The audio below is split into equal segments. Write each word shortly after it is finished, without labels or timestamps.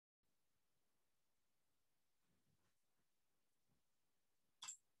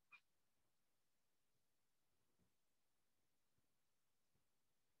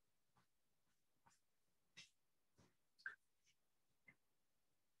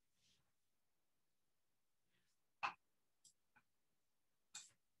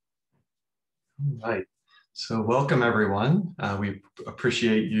Right. So welcome everyone. We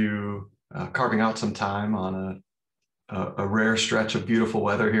appreciate you carving out some time on a rare stretch of beautiful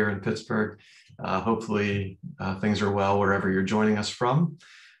weather here in Pittsburgh. Hopefully things are well wherever you're joining us from.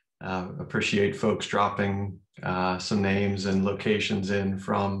 Appreciate folks dropping some names and locations in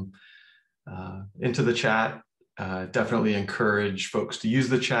from into the chat. Definitely encourage folks to use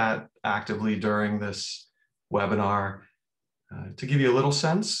the chat actively during this webinar to give you a little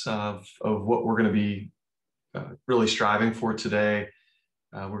sense of what we're going to be really striving for today.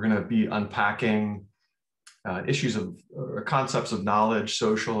 We're going to be unpacking issues of or concepts of knowledge,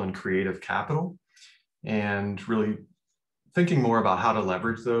 social, and creative capital, and really thinking more about how to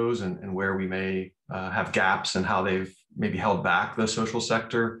leverage those and where we may have gaps and how they've maybe held back the social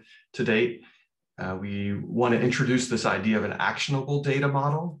sector to date. We want to introduce this idea of an actionable data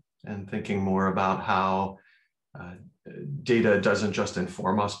model and thinking more about how data doesn't just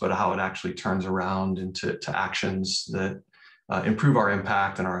inform us, but how it actually turns around into actions that improve our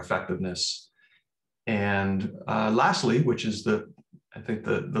impact and our effectiveness. And lastly, which is I think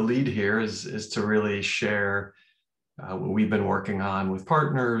the lead here is to really share what we've been working on with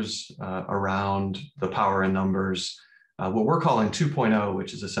partners around the power in numbers, what we're calling 2.0,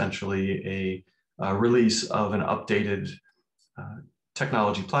 which is essentially a release of an updated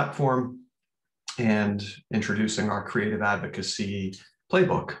technology platform, and introducing our creative advocacy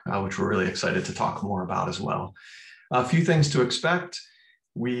playbook, which we're really excited to talk more about as well. A few things to expect.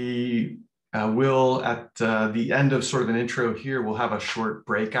 We will, at the end of sort of an intro here, we'll have a short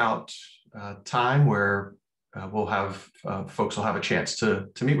breakout time where we'll have folks will have a chance to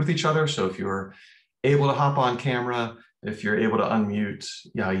meet with each other. So if you're able to hop on camera, if you're able to unmute,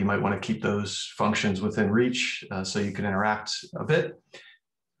 you might want to keep those functions within reach so you can interact a bit.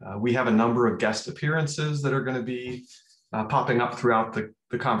 We have a number of guest appearances that are going to be popping up throughout the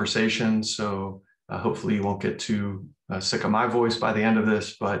conversation. So hopefully you won't get too sick of my voice by the end of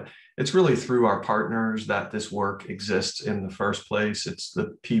this, but it's really through our partners that this work exists in the first place. It's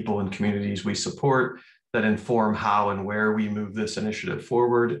the people and communities we support that inform how and where we move this initiative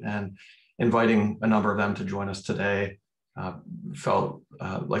forward, and inviting a number of them to join us today felt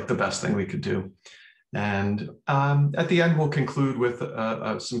like the best thing we could do. And at the end, we'll conclude with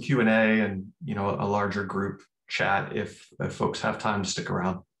some Q&A and a larger group chat if folks have time to stick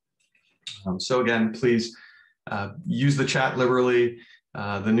around. So again, please use the chat liberally.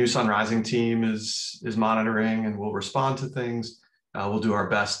 The New Sun Rising team is monitoring and will respond to things. We'll do our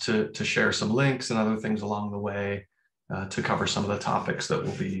best to share some links and other things along the way to cover some of the topics that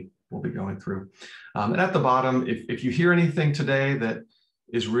we'll be going through. And at the bottom, if you hear anything today that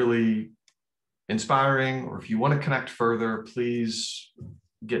is really inspiring, or if you want to connect further, please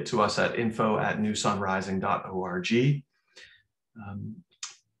get to us at info@newsunrising.org.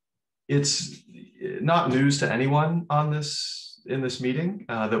 It's not news to anyone in this meeting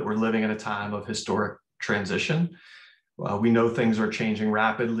that we're living in a time of historic transition. We know things are changing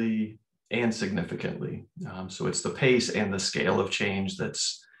rapidly and significantly. So it's the pace and the scale of change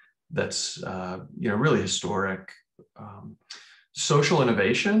that's really historic. Social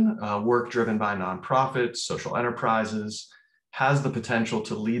innovation, work driven by nonprofits, social enterprises, has the potential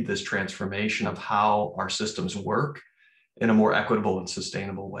to lead this transformation of how our systems work in a more equitable and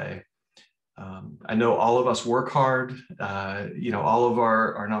sustainable way. I know all of us work hard. All of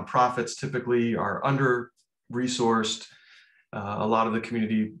our nonprofits typically are under-resourced. A lot of the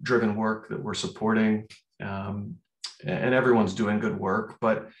community-driven work that we're supporting, and everyone's doing good work,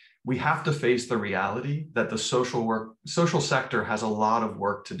 but we have to face the reality that the social sector has a lot of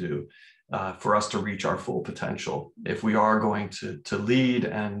work to do for us to reach our full potential if we are going to lead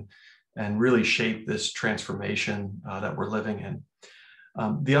and really shape this transformation that we're living in.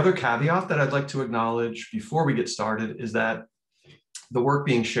 The other caveat that I'd like to acknowledge before we get started is that the work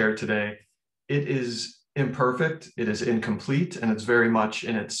being shared today, it is imperfect, it is incomplete, and it's very much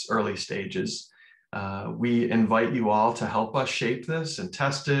in its early stages. We invite you all to help us shape this and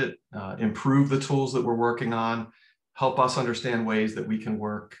test it, improve the tools that we're working on, help us understand ways that we can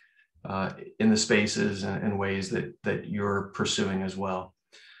work in the spaces and ways that you're pursuing as well.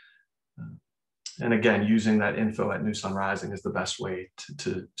 And again, using that info at New Sun Rising is the best way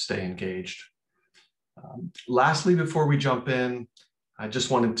to stay engaged. Lastly, before we jump in, I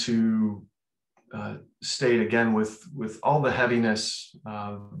just wanted to state again, with all the heaviness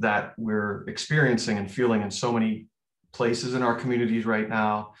that we're experiencing and feeling in so many places in our communities right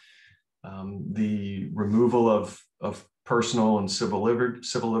now, the removal of personal and civil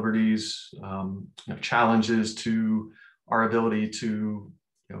liberties, challenges to our ability to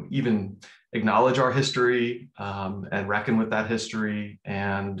even acknowledge our history and reckon with that history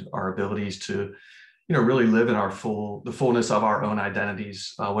and our abilities to, really live in the fullness of our own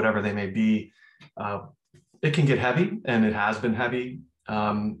identities, whatever they may be. It can get heavy, and it has been heavy.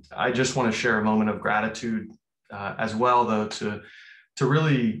 I just want to share a moment of gratitude as well, though, to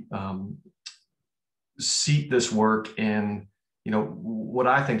really seat this work in, what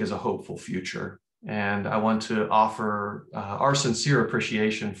I think is a hopeful future. And I want to offer our sincere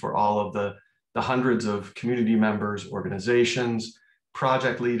appreciation for all of the hundreds of community members, organizations,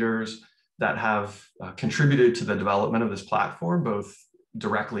 project leaders that have contributed to the development of this platform, both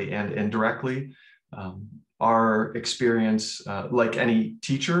directly and indirectly. Our experience, like any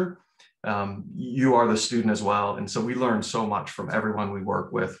teacher, you are the student as well. And so we learn so much from everyone we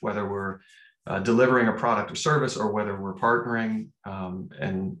work with, whether we're delivering a product or service or whether we're partnering.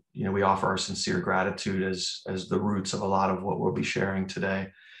 And we offer our sincere gratitude as the roots of a lot of what we'll be sharing today.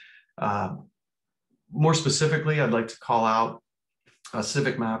 More specifically, I'd like to call out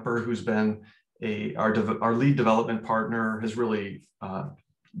Civic Mapper, who's been our lead development partner, has really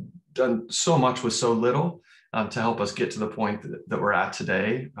done so much with so little to help us get to the point that we're at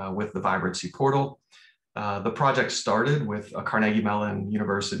today with the Vibrancy Portal. The project started with a Carnegie Mellon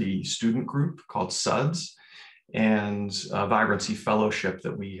University student group called SUDS and a Vibrancy Fellowship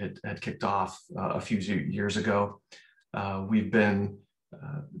that we had kicked off a few years ago. We've been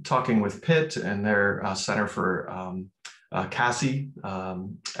talking with Pitt and their Center for CASI,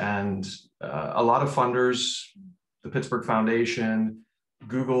 and a lot of funders, the Pittsburgh Foundation,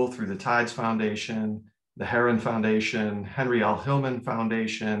 Google through the Tides Foundation, the Heron Foundation, Henry L. Hillman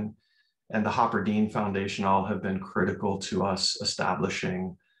Foundation, and the Hopper Dean Foundation all have been critical to us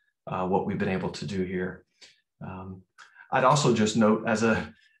establishing what we've been able to do here. I'd also just note, as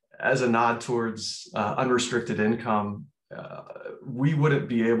a nod towards unrestricted income, we wouldn't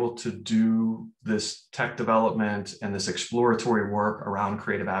be able to do this tech development and this exploratory work around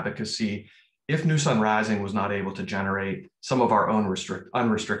creative advocacy if New Sun Rising was not able to generate some of our own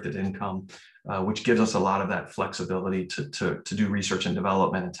unrestricted income, which gives us a lot of that flexibility to do research and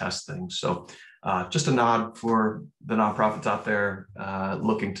development and test things. So just a nod for the nonprofits out there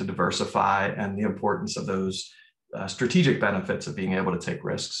looking to diversify and the importance of those strategic benefits of being able to take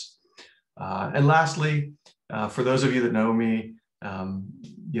risks. And lastly, for those of you that know me,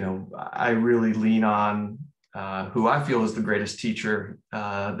 I really lean on who I feel is the greatest teacher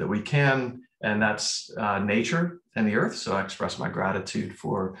that we can, and that's nature and the earth. So I express my gratitude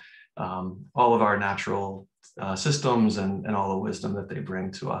for all of our natural systems and all the wisdom that they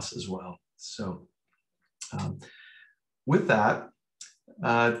bring to us as well. So with that,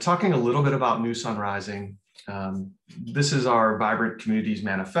 talking a little bit about New Sun Rising, this is our Vibrant Communities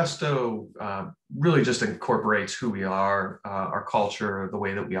Manifesto, really just incorporates who we are, our culture, the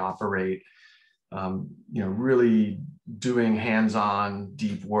way that we operate, really doing hands-on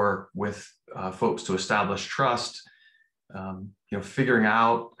deep work with folks to establish trust, figuring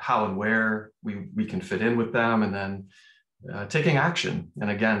out how and where we can fit in with them, and then taking action. And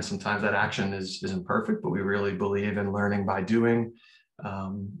again, sometimes that action isn't perfect, but we really believe in learning by doing.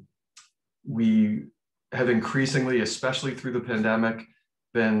 We have increasingly, especially through the pandemic,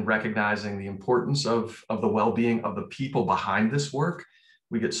 been recognizing the importance of the well-being of the people behind this work.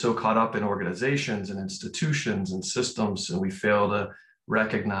 We get so caught up in organizations and institutions and systems, and we fail to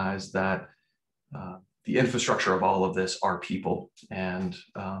recognize that the infrastructure of all of this are people, and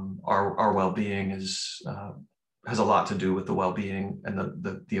our well-being has a lot to do with the well-being and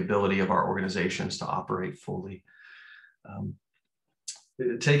the ability of our organizations to operate fully.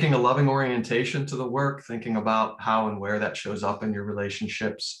 Taking a loving orientation to the work, thinking about how and where that shows up in your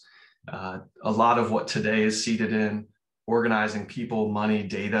relationships. A lot of what today is seated in organizing people, money,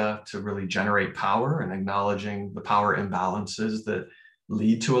 data to really generate power, and acknowledging the power imbalances that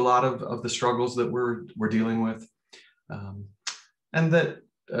lead to a lot of the struggles that we're dealing with. And that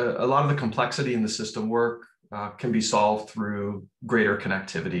a lot of the complexity in the system work can be solved through greater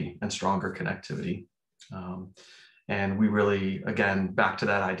connectivity and stronger connectivity. And we really, again, back to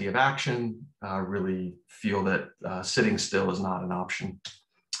that idea of action, really feel that sitting still is not an option.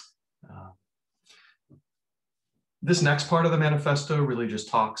 This next part of the manifesto really just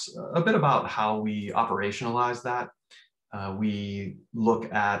talks a bit about how we operationalize that. We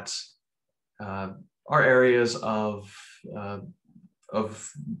look at our areas of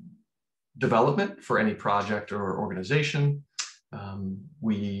development for any project or organization.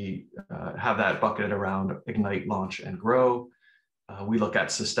 We have that bucket around ignite, launch, and grow. We look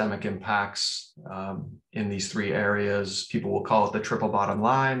at systemic impacts in these three areas. People will call it the triple bottom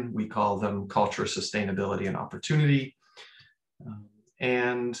line. We call them culture, sustainability, and opportunity.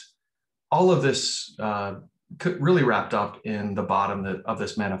 And all of this really wrapped up in the bottom of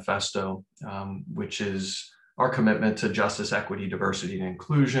this manifesto, which is our commitment to justice, equity, diversity, and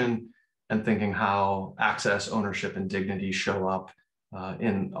inclusion, and thinking how access, ownership, and dignity show up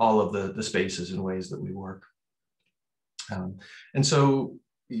in all of the spaces and ways that we work. And so,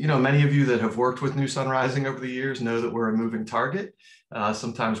 many of you that have worked with New Sun Rising over the years know that we're a moving target.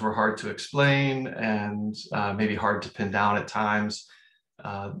 Sometimes we're hard to explain and maybe hard to pin down at times.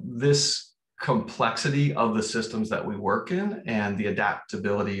 This complexity of the systems that we work in and the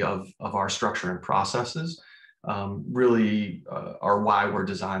adaptability of our structure and processes really are why we're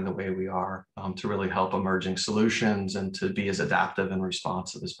designed the way we are, to really help emerging solutions and to be as adaptive and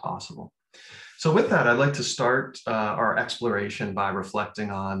responsive as possible. So with that, I'd like to start our exploration by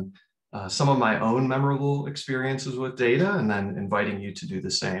reflecting on some of my own memorable experiences with data, and then inviting you to do the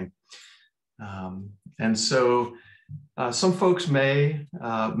same. And so some folks may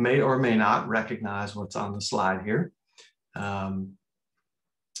or may not recognize what's on the slide here.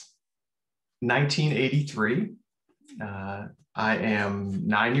 1983, I am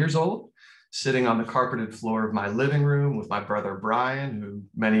 9 years old, sitting on the carpeted floor of my living room with my brother Brian, who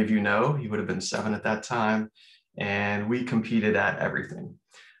many of you know. He would have been 7 at that time, and we competed at everything.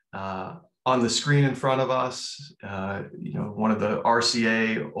 On the screen in front of us, one of the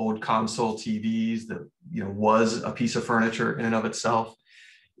RCA old console TVs that was a piece of furniture in and of itself,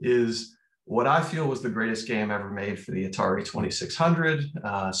 is what I feel was the greatest game ever made for the Atari 2600,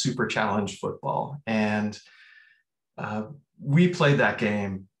 Super Challenge Football. And we played that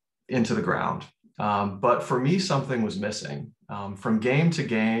game into the ground. But for me, something was missing. From game to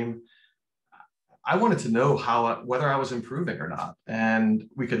game, I wanted to know whether I was improving or not. And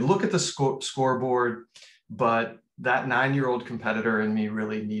we could look at the scoreboard, but that 9-year-old competitor in me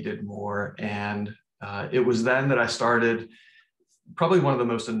really needed more. And it was then that I started probably one of the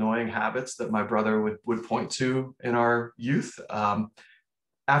most annoying habits that my brother would point to in our youth.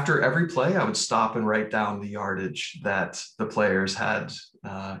 After every play, I would stop and write down the yardage that the players had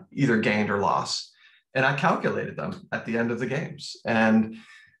either gained or lost. And I calculated them at the end of the games. And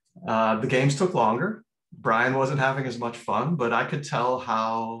the games took longer. Brian wasn't having as much fun, but I could tell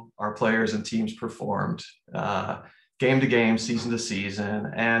how our players and teams performed game to game, season to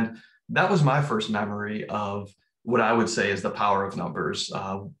season. And that was my first memory of what I would say is the power of numbers.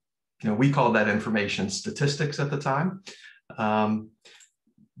 We called that information statistics at the time.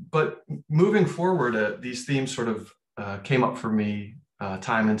 But moving forward, these themes sort of came up for me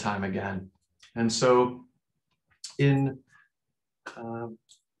time and time again. And so in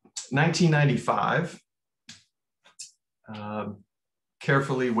 1995,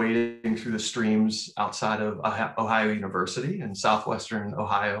 carefully wading through the streams outside of Ohio University in southwestern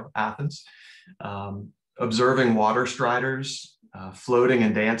Ohio, Athens, observing water striders floating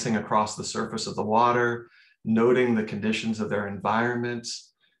and dancing across the surface of the water, noting the conditions of their environment,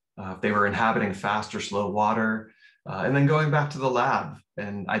 if they were inhabiting fast or slow water, and then going back to the lab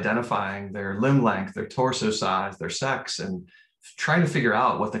and identifying their limb length, their torso size, their sex, and trying to figure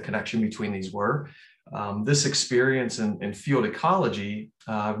out what the connection between these were. This experience in field ecology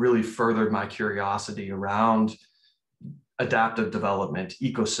really furthered my curiosity around adaptive development,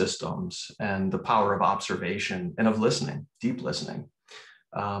 ecosystems, and the power of observation and of listening, deep listening.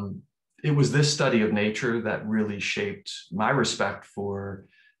 It was this study of nature that really shaped my respect for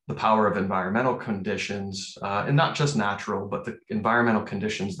the power of environmental conditions, and not just natural, but the environmental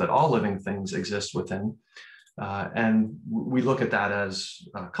conditions that all living things exist within. And we look at that as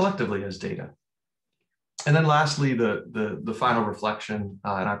collectively as data. And then lastly, the final reflection,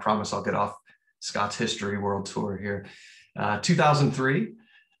 and I promise I'll get off Scott's history world tour here. 2003,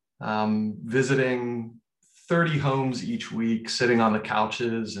 visiting 30 homes each week, sitting on the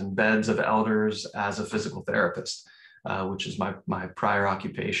couches and beds of elders as a physical therapist, which is my prior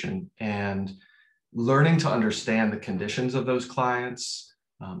occupation, and learning to understand the conditions of those clients,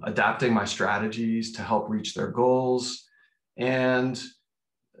 adapting my strategies to help reach their goals. And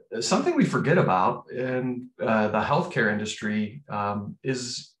something we forget about in the healthcare industry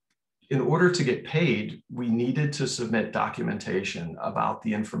is, in order to get paid, we needed to submit documentation about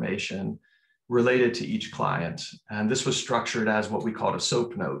the information related to each client. And this was structured as what we called a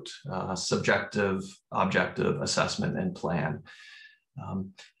SOAP note, subjective, objective, assessment, and plan.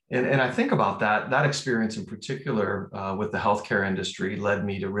 And I think about that experience in particular with the healthcare industry led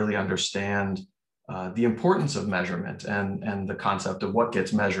me to really understand the importance of measurement and the concept of what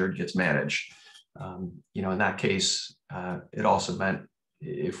gets measured gets managed. In that case, it also meant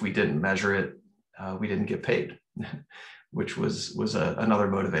if we didn't measure it, we didn't get paid, which was another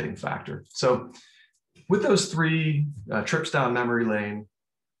motivating factor. So with those three trips down memory lane,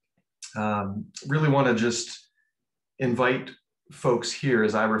 really want to just invite folks here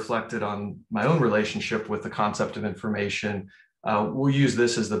as I reflected on my own relationship with the concept of information. We'll use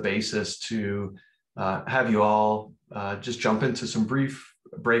this as the basis to have you all just jump into some brief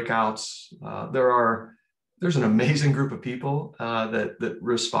breakouts. There's an amazing group of people that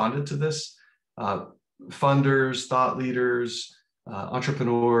responded to this. Funders, thought leaders,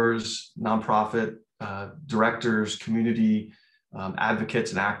 entrepreneurs, nonprofit directors, community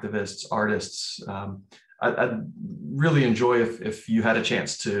advocates and activists, artists. I'd really enjoy if you had a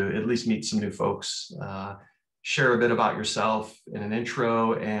chance to at least meet some new folks, share a bit about yourself in an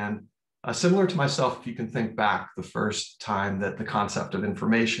intro, and similar to myself, if you can think back the first time that the concept of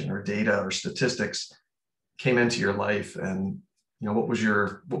information or data or statistics came into your life, and what was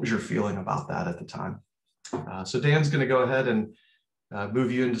your feeling about that at the time? So Dan's going to go ahead and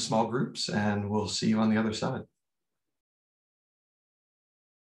move you into small groups, and we'll see you on the other side.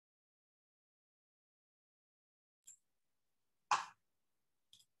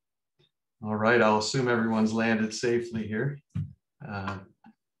 All right, I'll assume everyone's landed safely here.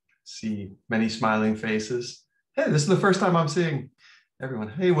 See many smiling faces. Hey, this is the first time I'm seeing everyone.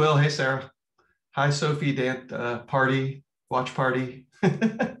 Hey, Will. Hey, Sarah. Hi, Sophie, Dan, watch party.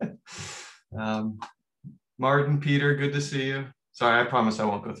 Martin, Peter, good to see you. Sorry, I promise I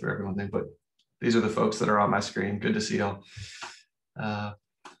won't go through everyone's name, but these are the folks that are on my screen. Good to see y'all.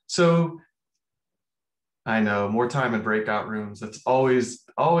 So I know, more time in breakout rooms. That's always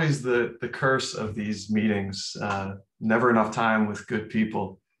the curse of these meetings. Never enough time with good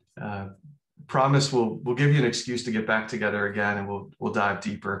people. Promise we'll give you an excuse to get back together again, and we'll dive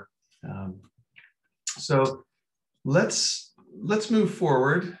deeper. So let's move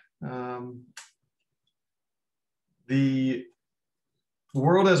forward. The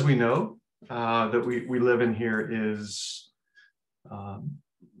world as we know that we live in here is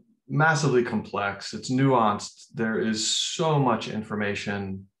massively complex. It's nuanced. There is so much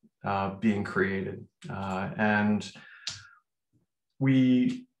information being created. And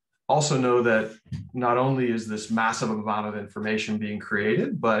we also know that not only is this massive amount of information being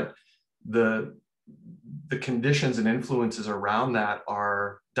created, but the conditions and influences around that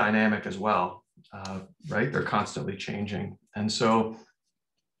are dynamic as well, right? They're constantly changing. And so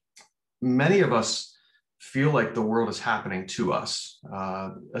many of us feel like the world is happening to us,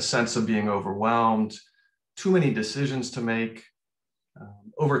 a sense of being overwhelmed, too many decisions to make.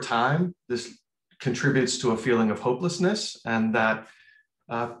 Over time, this contributes to a feeling of hopelessness, and that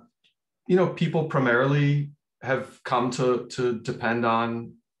people primarily have come to depend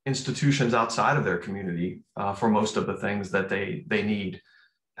on institutions outside of their community for most of the things that they need: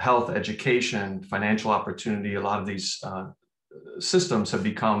 health, education, financial opportunity. A lot of these systems have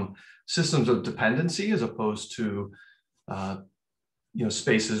become systems of dependency as opposed to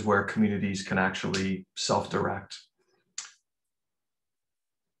spaces where communities can actually self-direct.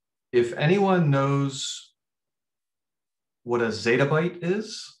 If anyone knows what a zettabyte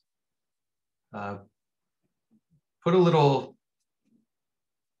is, put a little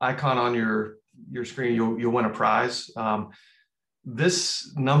icon on your screen. You'll win a prize.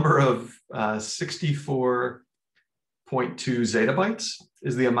 This number of 64.2 zettabytes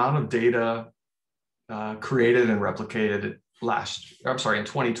is the amount of data created and replicated in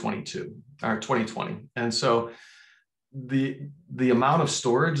 2022 or 2020. And so the amount of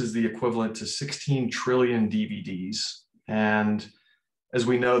storage is the equivalent to 16 trillion DVDs. And as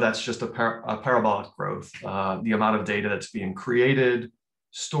we know, that's just a parabolic growth. The amount of data that's being created,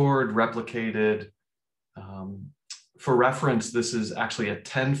 stored, replicated. For reference, this is actually a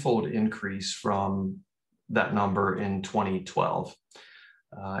 10-fold increase from that number in 2012.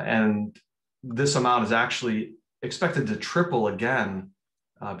 And this amount is actually expected to triple again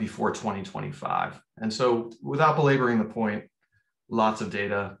before 2025. And so without belaboring the point, lots of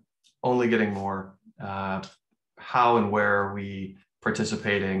data, only getting more. How and where are we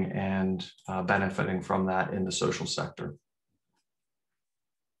participating and benefiting from that in the social sector?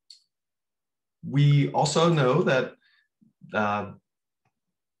 We also know that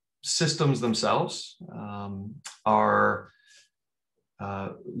systems themselves are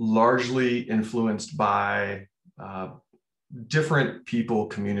largely influenced by different people,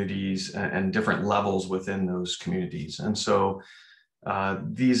 communities, and different levels within those communities. And so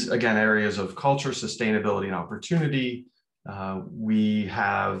these, again, areas of culture, sustainability, and opportunity, we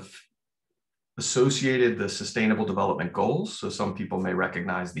have associated the Sustainable Development Goals. So some people may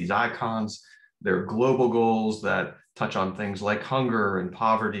recognize these icons. They're global goals that touch on things like hunger and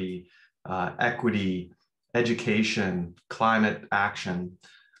poverty, equity, education, climate action.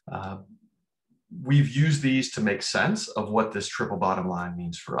 we've used these to make sense of what this triple bottom line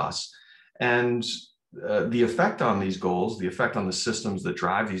means for us. And the effect on these goals, the effect on the systems that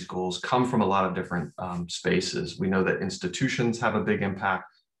drive these goals come from a lot of different spaces. We know that institutions have a big impact,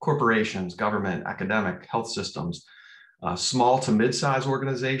 corporations, government, academic, health systems, small to mid-sized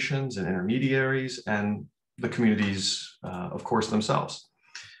organizations and intermediaries, and the communities, of course, themselves.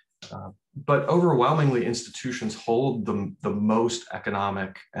 But overwhelmingly, institutions hold the most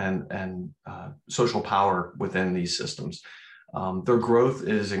economic and social power within these systems. Their growth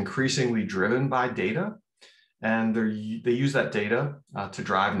is increasingly driven by data, and they use that data to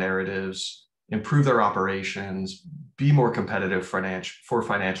drive narratives, improve their operations, be more competitive for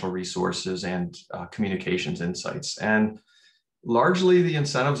financial resources and communications insights. And largely, the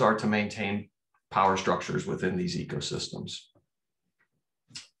incentives are to maintain power structures within these ecosystems.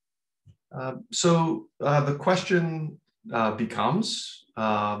 So the question becomes,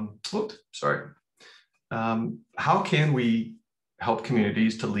 how can we help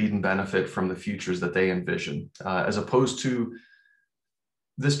communities to lead and benefit from the futures that they envision? As opposed to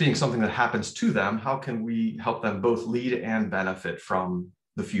this being something that happens to them, how can we help them both lead and benefit from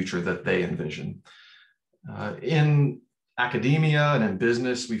the future that they envision? In academia and in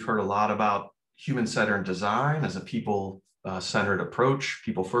business, we've heard a lot about human-centered design as a people-centered approach,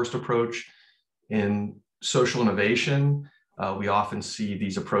 people-first approach. In social innovation, we often see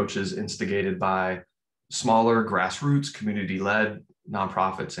these approaches instigated by smaller, grassroots, community-led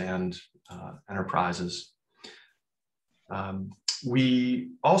nonprofits and enterprises.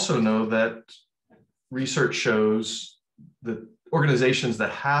 We also know that research shows that organizations that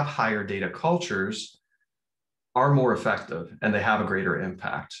have higher data cultures are more effective and they have a greater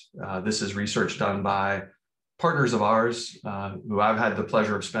impact. This is research done by partners of ours who I've had the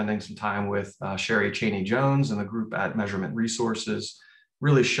pleasure of spending some time with, Sherry Cheney-Jones and the group at Measurement Resources,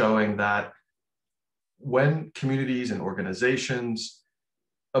 really showing that when communities and organizations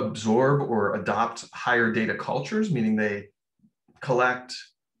absorb or adopt higher data cultures, meaning they collect,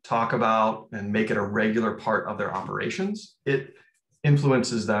 talk about, and make it a regular part of their operations, it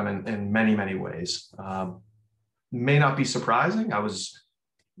influences them in many, many ways. May not be surprising. I was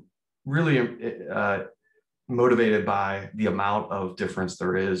really motivated by the amount of difference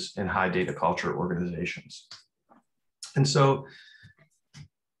there is in high data culture organizations. And so,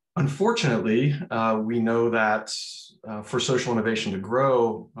 unfortunately, we know that for social innovation to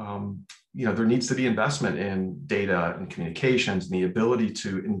grow, there needs to be investment in data and communications and the ability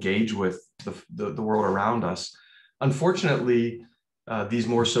to engage with the world around us. Unfortunately, these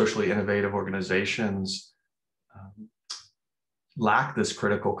more socially innovative organizations lack this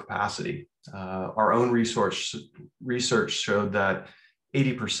critical capacity. Our own research showed that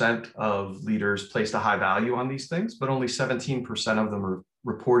 80% of leaders placed a high value on these things, but only 17% of them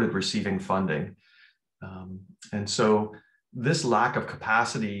reported receiving funding. And so this lack of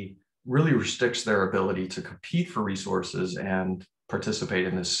capacity really restricts their ability to compete for resources and participate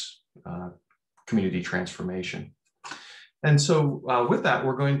in this community transformation. And so with that,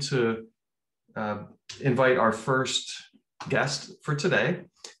 we're going to invite our first guest for today,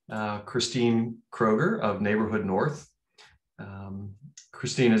 Christine Kroger of Neighborhood North.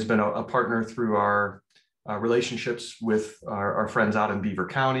 Christine has been a partner through our relationships with our friends out in Beaver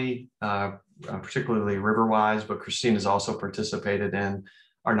County, particularly Riverwise, but Christine has also participated in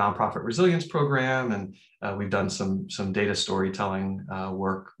our nonprofit resilience program, and we've done some data storytelling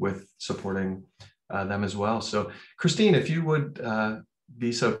work with supporting them as well. So Christine, if you would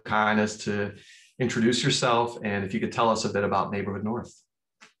be so kind as to introduce yourself, and if you could tell us a bit about Neighborhood North.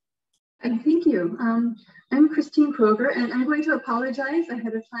 Thank you. I'm Christine Kroger, and I'm going to apologize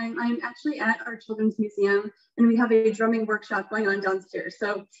ahead of time. I'm actually at our Children's Museum, and we have a drumming workshop going on downstairs.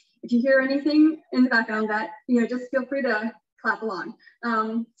 So if you hear anything in the background, that just feel free to clap along.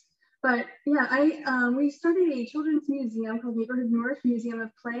 But yeah, we started a children's museum called Neighborhood North Museum of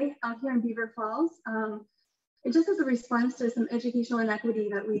Play out here in Beaver Falls. It just as a response to some educational inequity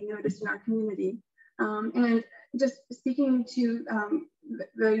that we noticed in our community. And just speaking to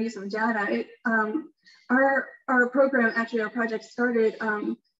the use of data, our program, actually our project started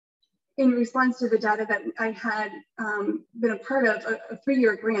in response to the data that I had been a part of, a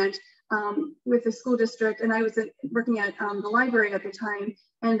 3-year grant with the school district, and I was working at the library at the time,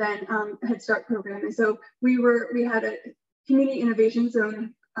 and then Head Start program. And so we had a community innovation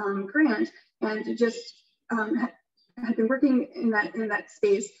zone grant, and just had been working in that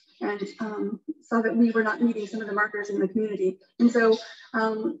space, and saw that we were not meeting some of the markers in the community. And so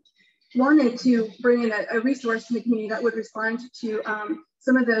wanted to bring in a resource in the community that would respond to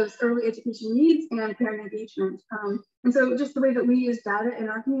some of those early education needs and parent engagement. And so just the way that we use data in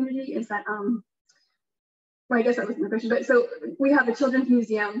our community is that well, I guess that wasn't the question, but so we have a children's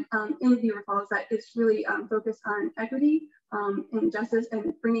museum in Beaver Falls that is really focused on equity and justice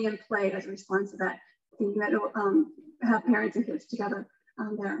and bringing in play as a response to that, thinking that it'll have parents and kids together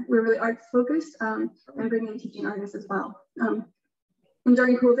there. We're really arts focused and bringing in teaching artists as well. And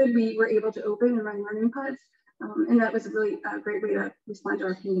during COVID, we were able to open and run learning pods, and that was a really great way to respond to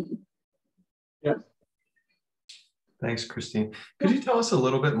our community. Yeah. Thanks, Christine. Could you tell us a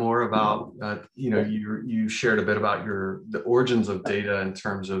little bit more about, you shared a bit about the origins of data in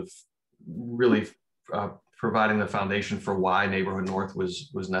terms of really providing the foundation for why Neighborhood North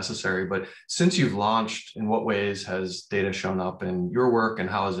was necessary. But since you've launched, in what ways has data shown up in your work, and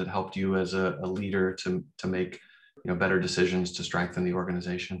how has it helped you as a leader to make better decisions to strengthen the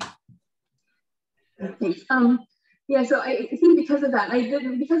organization? Thanks. Yeah, so I think because of that,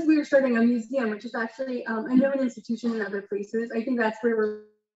 because we were starting a museum, which is actually a known institution in other places, I think that's where we're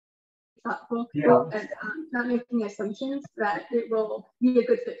thoughtful and not making assumptions that it will be a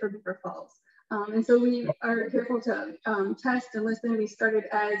good fit for Beaver Falls. And so we are careful to test and listen. We started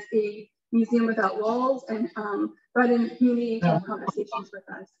as a museum without walls and brought in community conversations with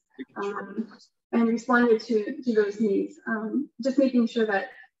us and responded to those needs. Just making sure that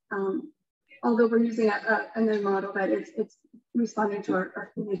although we're using a new model, that it's responding to our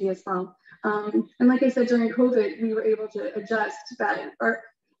community as well. And like I said, during COVID, we were able to adjust that.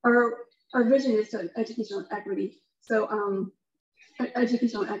 Our vision is to educational equity. So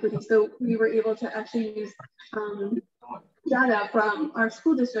educational equity. So we were able to actually use data from our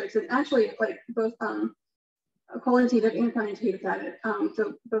school districts, and actually like both qualitative and quantitative data.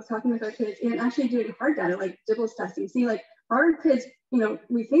 So both talking with our kids and actually doing hard data like Dibbles testing. See, like our kids,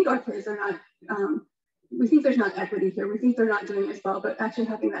 we think our kids are not, we think there's not equity here. We think they're not doing as well, but actually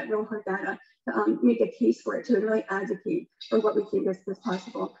having that real hard data to make a case for it, to really advocate for what we think is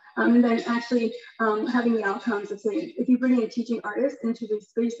possible. And then actually having the outcomes of saying, if you bring in teaching artists into these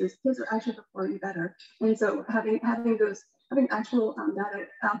spaces, kids are actually performing better. And so having actual data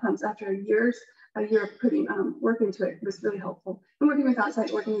outcomes after a year of putting work into it was really helpful. And working with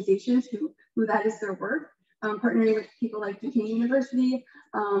outside organizations who that is their work, partnering with people like Duquesne University,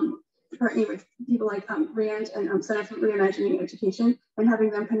 partnering with people like RAND and Center for Reimagining Education, and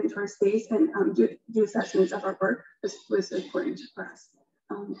having them come into our space and do assessments of our work was important for us.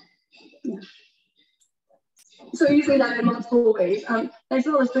 Yeah. So using that in multiple ways, as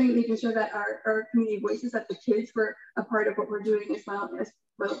well as making sure that our community voices, that the kids were a part of what we're doing as well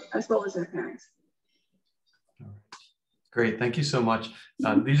as their parents. Great, thank you so much.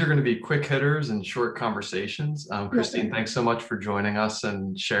 These are going to be quick hitters and short conversations. Christine, thanks so much for joining us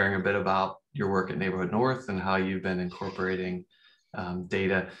and sharing a bit about your work at Neighborhood North and how you've been incorporating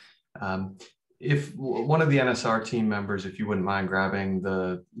data. If one of the NSR team members, if you wouldn't mind grabbing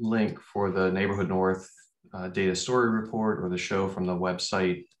the link for the Neighborhood North data story report or the show from the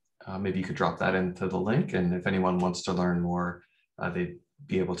website, maybe you could drop that into the link. And if anyone wants to learn more, they'd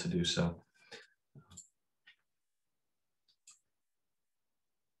be able to do so.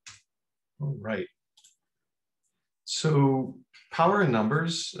 All right. So Power in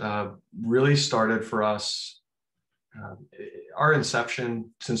Numbers really started for us. Our inception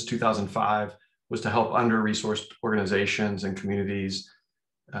since 2005 was to help under-resourced organizations and communities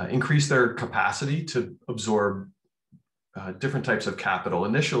increase their capacity to absorb different types of capital.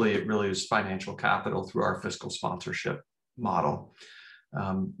 Initially, it really was financial capital through our fiscal sponsorship model.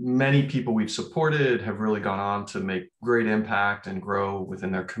 Many people we've supported have really gone on to make great impact and grow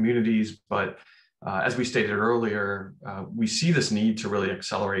within their communities. But as we stated earlier, we see this need to really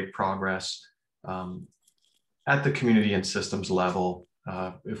accelerate progress at the community and systems level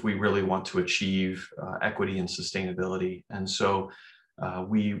if we really want to achieve equity and sustainability. And so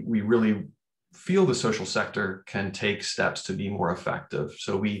we really feel the social sector can take steps to be more effective.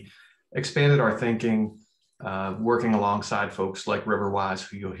 So we expanded our thinking, working alongside folks like Riverwise,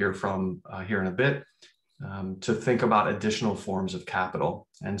 who you'll hear from here in a bit, to think about additional forms of capital.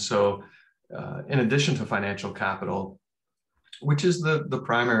 And so in addition to financial capital, which is the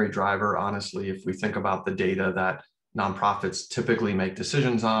primary driver, honestly, if we think about the data that nonprofits typically make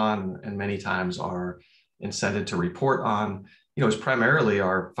decisions on and many times are incented to report on, is primarily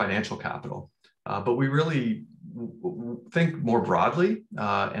our financial capital. But we really think more broadly,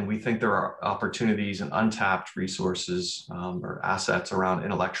 and we think there are opportunities and untapped resources or assets around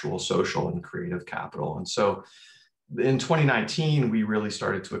intellectual, social, and creative capital. And so in 2019, we really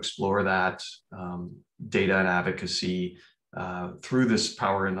started to explore that data and advocacy through this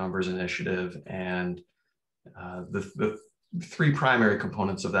Power in Numbers initiative. And the three primary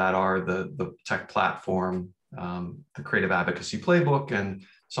components of that are the tech platform, the creative advocacy playbook, and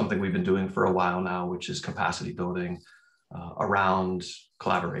something we've been doing for a while now, which is capacity building around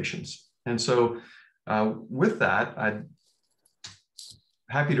collaborations. And so with that, I'm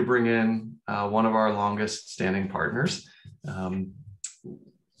happy to bring in one of our longest standing partners.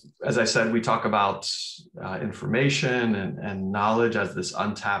 As I said, we talk about information and knowledge as this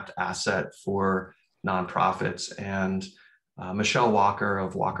untapped asset for nonprofits. And Michelle Walker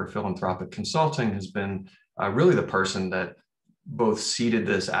of Walker Philanthropic Consulting has been really the person that both seeded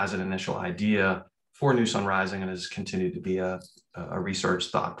this as an initial idea for New Sun Rising and has continued to be a research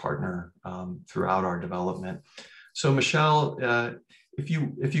thought partner throughout our development. So Michelle, if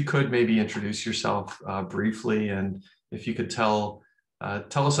you could maybe introduce yourself briefly, and if you could tell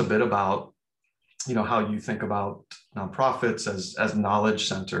us a bit about, how you think about nonprofits as knowledge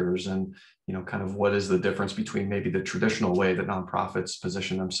centers, and kind of what is the difference between maybe the traditional way that nonprofits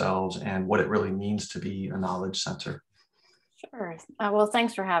position themselves and what it really means to be a knowledge center. Sure. Well,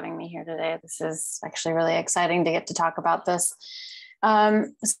 thanks for having me here today. This is actually really exciting to get to talk about this.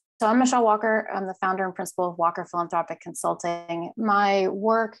 So I'm Michelle Walker. I'm the founder and principal of Walker Philanthropic Consulting. My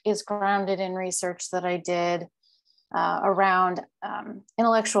work is grounded in research that I did around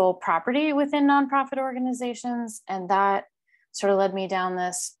intellectual property within nonprofit organizations. And that sort of led me down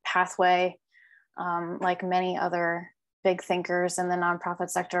this pathway, like many other big thinkers in the nonprofit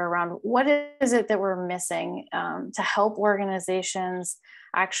sector, around what is it that we're missing to help organizations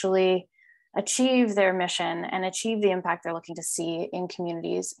actually achieve their mission and achieve the impact they're looking to see in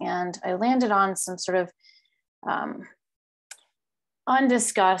communities. And I landed on some sort of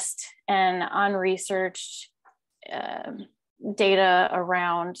undiscussed and unresearched data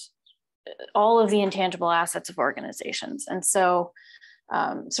around all of the intangible assets of organizations. And so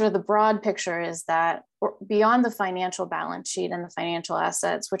sort of the broad picture is that beyond the financial balance sheet and the financial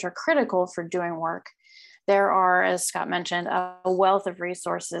assets, which are critical for doing work, there are, as Scott mentioned, a wealth of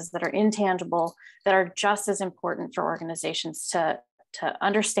resources that are intangible that are just as important for organizations to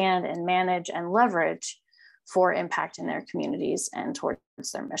understand and manage and leverage for impact in their communities and towards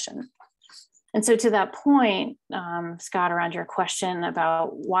their mission. And so to that point, Scott, around your question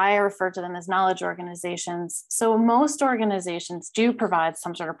about why I refer to them as knowledge organizations. So most organizations do provide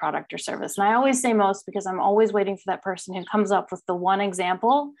some sort of product or service. And I always say most because I'm always waiting for that person who comes up with the one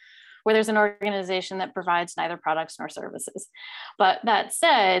example where there's an organization that provides neither products nor services. But that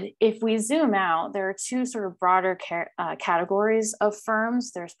said, if we zoom out, there are two sort of broader categories of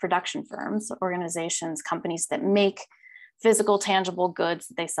firms. There's production firms, organizations, companies that make physical, tangible goods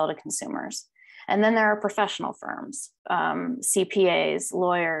that they sell to consumers. And then there are professional firms, CPAs,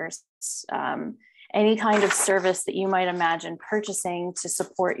 lawyers, any kind of service that you might imagine purchasing to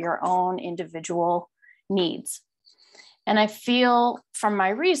support your own individual needs. And I feel from my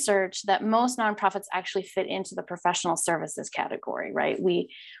research that most nonprofits actually fit into the professional services category, right? We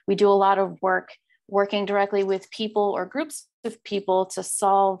do a lot of work working directly with people or groups of people to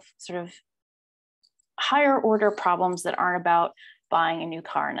solve sort of higher order problems that aren't about buying a new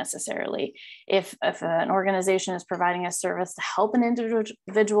car necessarily. If an organization is providing a service to help an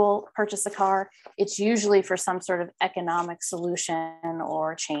individual purchase a car, it's usually for some sort of economic solution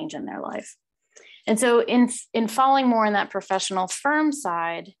or change in their life. And so in falling more in that professional firm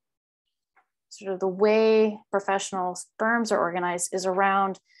side, sort of the way professional firms are organized is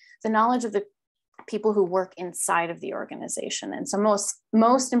around the knowledge of the people who work inside of the organization. And so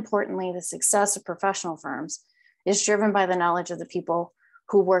most importantly, the success of professional firms is driven by the knowledge of the people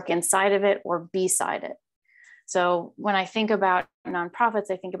who work inside of it or beside it. So when I think about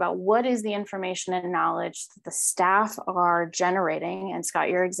nonprofits, I think about what is the information and knowledge that the staff are generating. And Scott,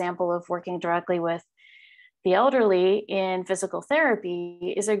 your example of working directly with the elderly in physical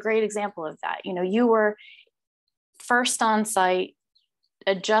therapy is a great example of that. You were first on site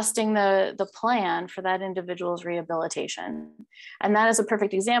adjusting the plan for that individual's rehabilitation. And that is a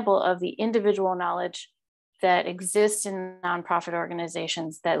perfect example of the individual knowledge that exists in nonprofit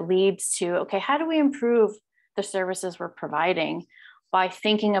organizations that leads to, okay, how do we improve the services we're providing by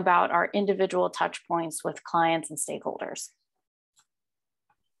thinking about our individual touch points with clients and stakeholders?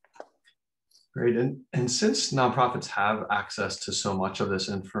 Great. And since nonprofits have access to so much of this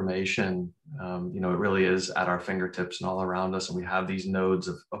information, it really is at our fingertips and all around us, and we have these nodes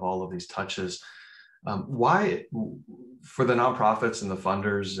of all of these touches. Why, for the nonprofits and the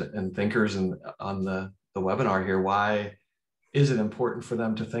funders and thinkers on the webinar here, why is it important for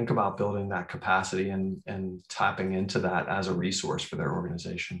them to think about building that capacity and tapping into that as a resource for their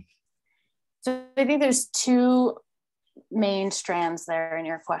organization? So I think there's two main strands there in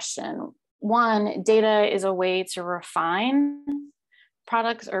your question. One, data is a way to refine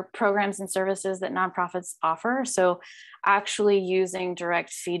products or programs and services that nonprofits offer. So actually using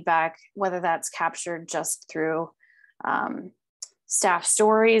direct feedback, whether that's captured just through staff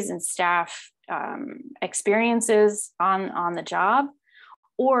stories and staff experiences on the job,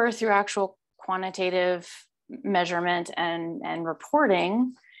 or through actual quantitative measurement and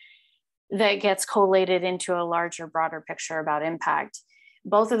reporting that gets collated into a larger, broader picture about impact.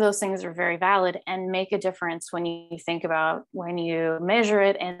 Both of those things are very valid and make a difference when you think about when you measure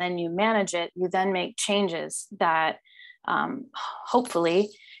it and then you manage it, you then make changes that hopefully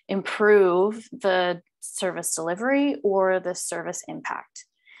improve the service delivery or the service impact.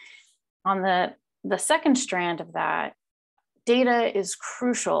 On the second strand of that, data is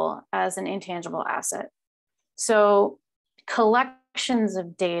crucial as an intangible asset. So collections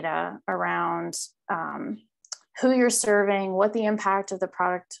of data around who you're serving, what the impact of the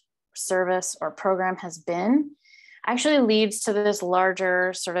product, service, or program has been, actually leads to this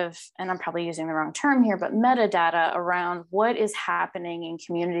larger sort of, and I'm probably using the wrong term here, but metadata around what is happening in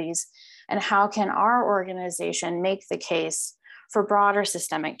communities and how can our organization make the case for broader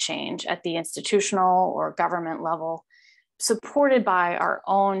systemic change at the institutional or government level, supported by our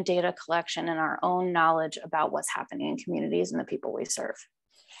own data collection and our own knowledge about what's happening in communities and the people we serve.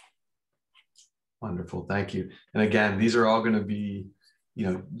 Wonderful, thank you. And again, these are all going to be,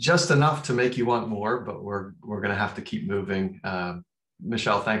 just enough to make you want more, but we're going to have to keep moving.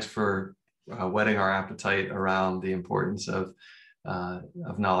 Michelle, thanks for whetting our appetite around the importance of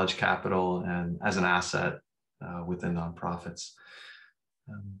knowledge capital and as an asset within nonprofits.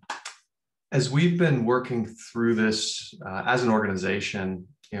 As we've been working through this as an organization,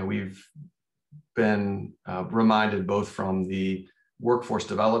 we've been reminded both from the workforce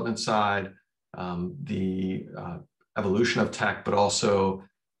development side, the evolution of tech, but also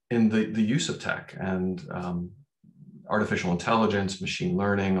in the use of tech and artificial intelligence, machine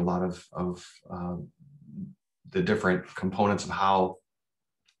learning, a lot of the different components of how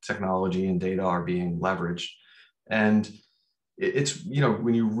technology and data are being leveraged. And it's,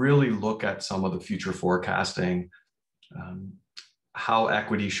 when you really look at some of the future forecasting, how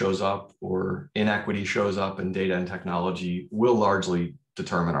equity shows up or inequity shows up in data and technology will largely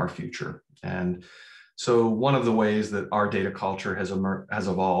determine our future. And so one of the ways that our data culture has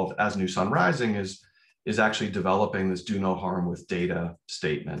evolved as New Sun Rising is actually developing this do no harm with data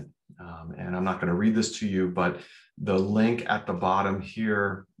statement. And I'm not going to read this to you, but the link at the bottom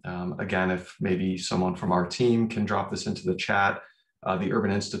here, again, if maybe someone from our team can drop this into the chat, the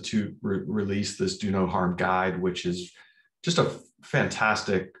Urban Institute released this do no harm guide, which is just a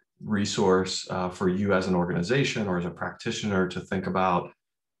fantastic resource for you as an organization or as a practitioner to think about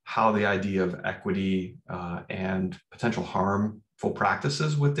how the idea of equity and potential harmful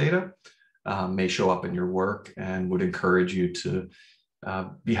practices with data may show up in your work, and would encourage you to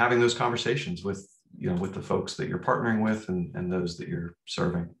be having those conversations with the folks that you're partnering with and those that you're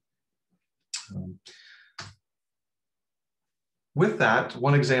serving. With that,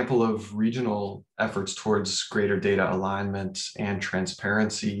 one example of regional efforts towards greater data alignment and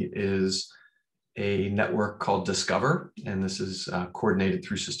transparency is a network called Discover, and this is coordinated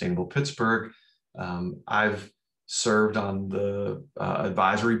through Sustainable Pittsburgh. I've served on the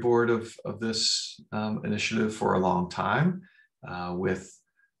advisory board of this initiative for a long time with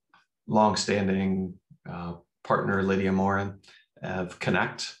longstanding partner Lydia Morin of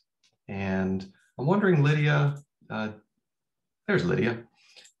Connect. And I'm wondering, Lydia, there's Lydia.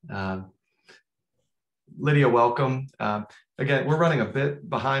 Lydia, welcome. Again, we're running a bit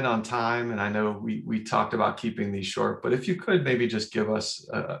behind on time, and I know we talked about keeping these short, but if you could maybe just give us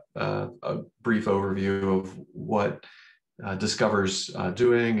a brief overview of what Discover's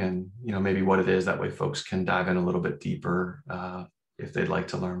doing and maybe what it is, that way folks can dive in a little bit deeper if they'd like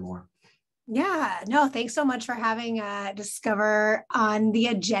to learn more. Yeah, no, thanks so much for having Discover on the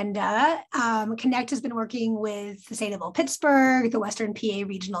agenda. Connect has been working with Sustainable Pittsburgh, the Western PA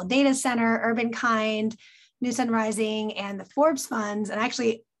Regional Data Center, Urban Kind, New Sun Rising, and the Forbes Funds, and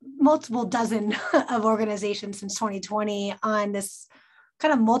actually multiple dozen of organizations since 2020 on this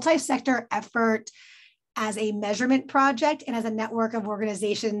kind of multi-sector effort as a measurement project and as a network of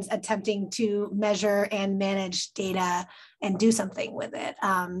organizations attempting to measure and manage data and do something with it.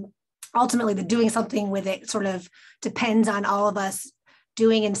 Ultimately, the doing something with it sort of depends on all of us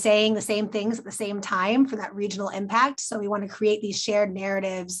doing and saying the same things at the same time for that regional impact. So we want to create these shared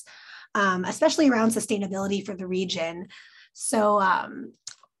narratives, especially around sustainability for the region. So I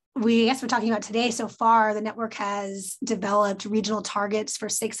guess we're talking about today so far, the network has developed regional targets for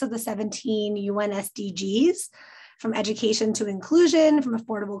 6 of the 17 UN SDGs, from education to inclusion, from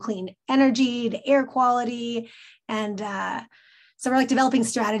affordable clean energy to air quality. And So we're like developing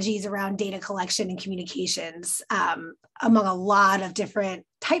strategies around data collection and communications among a lot of different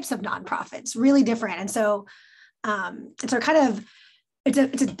types of nonprofits, really different. And so it's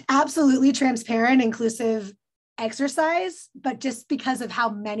an absolutely transparent, inclusive exercise, but just because of how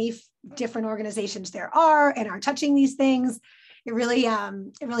many different organizations there are and are touching these things, it really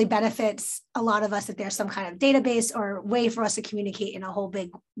benefits a lot of us that there's some kind of database or way for us to communicate in a whole big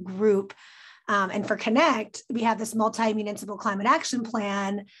group. And for Connect, we have this multi-municipal climate action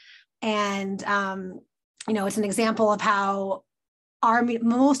plan. And, it's an example of how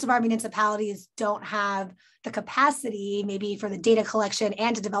most of our municipalities don't have the capacity maybe for the data collection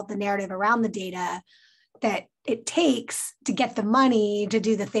and to develop the narrative around the data that it takes to get the money to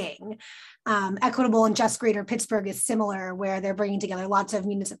do the thing. Equitable and Just Greater Pittsburgh is similar, where they're bringing together lots of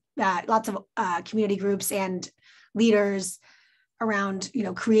community groups and leaders around,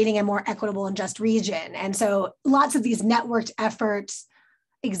 creating a more equitable and just region. And so lots of these networked efforts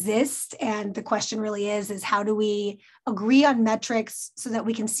exist. And the question really is how do we agree on metrics so that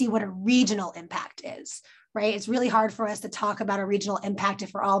we can see what a regional impact is, right? It's really hard for us to talk about a regional impact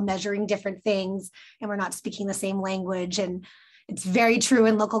if we're all measuring different things and we're not speaking the same language. And it's very true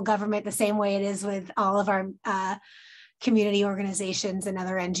in local government, the same way it is with all of our community organizations and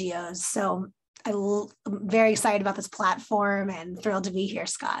other NGOs. So I'm very excited about this platform and thrilled to be here,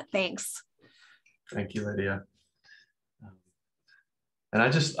 Scott. Thanks. Thank you, Lydia. And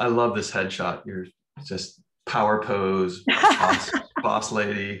I love this headshot. You're just power pose, boss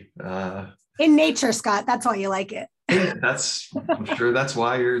lady. In nature, Scott, that's why you like it. I'm sure that's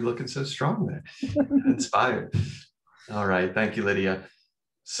why you're looking so strong there. Inspired. All right, thank you, Lydia.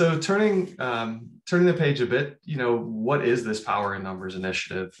 So turning the page a bit, what is this Power in Numbers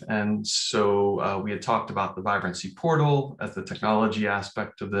initiative? And so we had talked about the Vibrancy Portal as the technology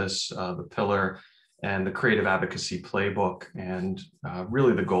aspect of this, the pillar, and the creative advocacy playbook. And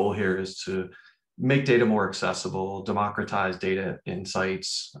really the goal here is to make data more accessible, democratize data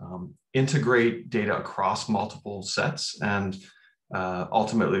insights, integrate data across multiple sets, and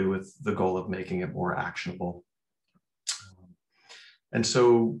ultimately with the goal of making it more actionable. And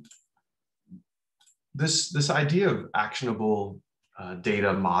so this idea of actionable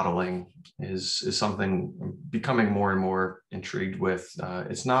data modeling is something I'm becoming more and more intrigued with.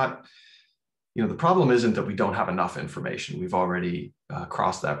 It's not, the problem isn't that we don't have enough information. We've already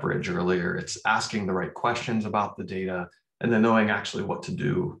crossed that bridge earlier. It's asking the right questions about the data and then knowing actually what to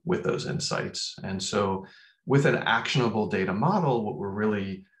do with those insights. And so with an actionable data model, what we're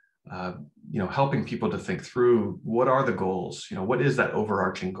really helping people to think through, what are the goals? What is that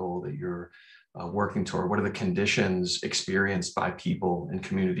overarching goal that you're working toward? What are the conditions experienced by people and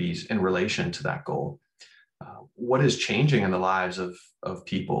communities in relation to that goal? What is changing in the lives of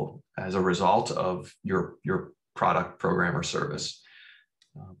people as a result of your product, program, or service?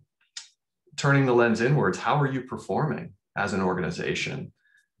 Turning the lens inwards, how are you performing as an organization,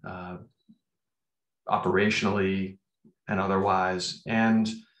 operationally and otherwise? And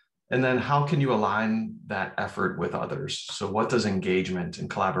then how can you align that effort with others? So what does engagement and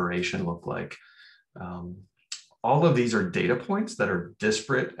collaboration look like? All of these are data points that are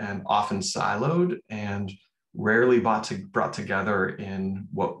disparate and often siloed and rarely brought together in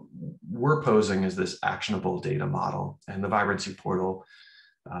what we're posing as this actionable data model. And the Vibrancy Portal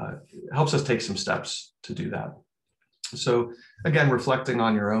helps us take some steps to do that. So again, reflecting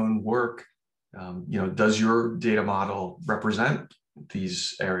on your own work, does your data model represent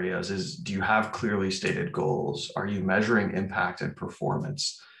these areas? Do you have clearly stated goals? Are you measuring impact and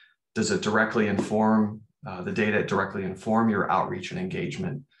performance? Does it directly inform the data directly inform your outreach and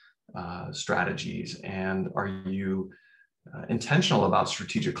engagement strategies? And are you intentional about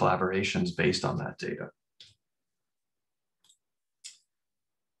strategic collaborations based on that data?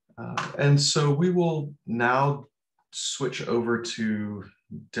 And so we will now switch over to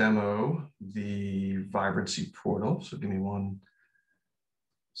demo the Vibrancy Portal. So give me one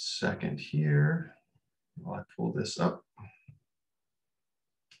second here while I pull this up.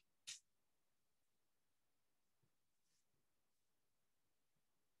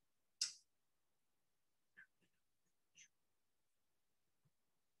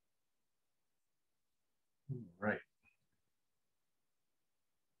 All right.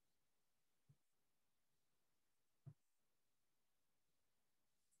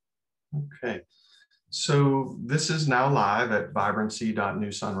 Okay. So this is now live at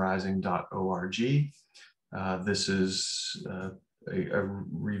vibrancy.newsunrising.org. This is a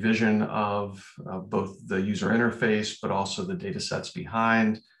revision of both the user interface, but also the data sets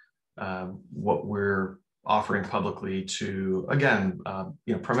behind what we're offering publicly to, again,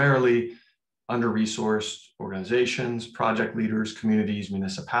 primarily under-resourced organizations, project leaders, communities,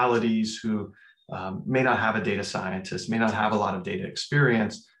 municipalities who may not have a data scientist, may not have a lot of data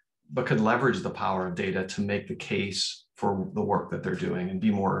experience, but could leverage the power of data to make the case for the work that they're doing and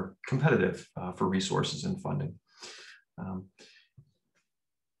be more competitive for resources and funding.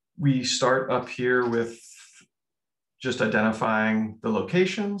 We start up here with just identifying the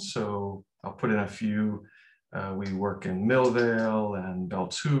locations. So I'll put in a few. We work in Millvale and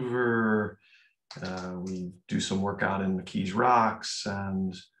Belts Hoover. We do some work out in McKees Rocks,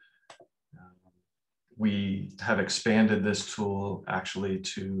 and we have expanded this tool actually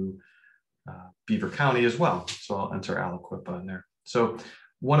to Beaver County as well. So I'll enter Aliquippa in there. So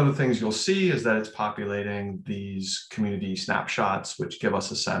one of the things you'll see is that it's populating these community snapshots, which give us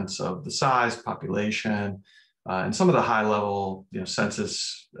a sense of the size, population, and some of the high level,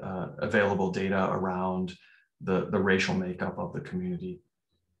 census available data around the racial makeup of the community.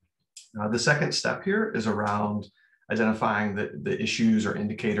 The second step here is around identifying the issues or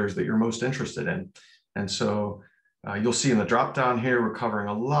indicators that you're most interested in. And so you'll see in the drop down here, we're covering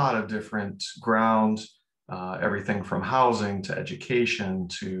a lot of different ground, everything from housing to education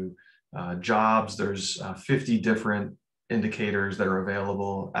to jobs. There's 50 different indicators that are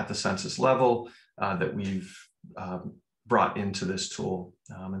available at the census level that we've brought into this tool.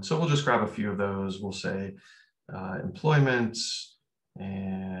 And so we'll just grab a few of those. We'll say employment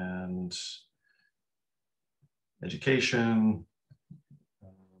and education.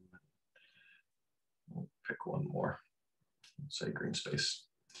 We'll pick one more, let's say green space.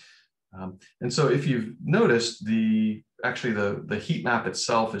 And so if you've noticed, actually the heat map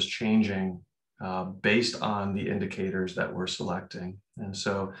itself is changing based on the indicators that we're selecting. And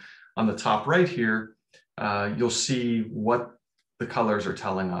so on the top right here, you'll see what the colors are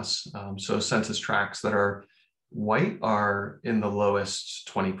telling us. So census tracts that are white are in the lowest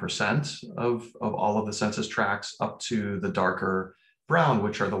 20% of all of the census tracts, up to the darker brown,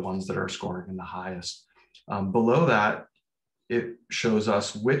 which are the ones that are scoring in the highest. Below that, it shows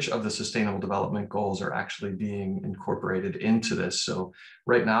us which of the sustainable development goals are actually being incorporated into this. So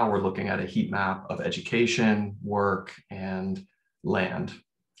right now we're looking at a heat map of education, work, and land.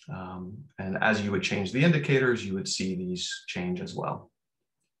 And as you would change the indicators, you would see these change as well.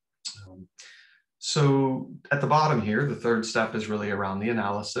 So at the bottom here, the third step is really around the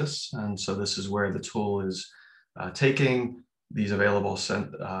analysis. And so this is where the tool is taking these available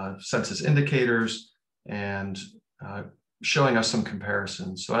census indicators and showing us some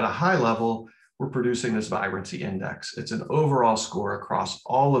comparisons. So at a high level, we're producing this vibrancy index. It's an overall score across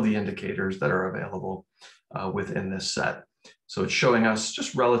all of the indicators that are available within this set. So it's showing us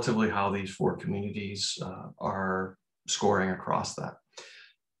just relatively how these four communities are scoring across that.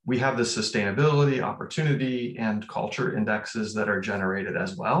 We have the sustainability, opportunity, and culture indexes that are generated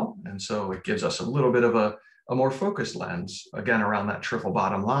as well. And so it gives us a little bit of a more focused lens, again, around that triple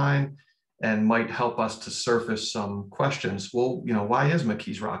bottom line, and might help us to surface some questions. Well, why is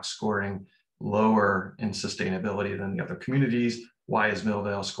McKees Rocks scoring lower in sustainability than the other communities? Why is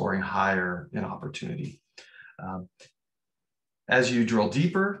Millvale scoring higher in opportunity? As you drill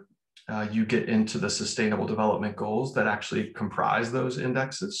deeper, you get into the sustainable development goals that actually comprise those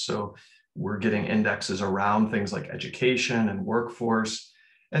indexes. So we're getting indexes around things like education and workforce.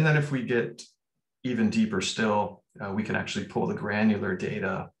 And then if we get even deeper still, we can actually pull the granular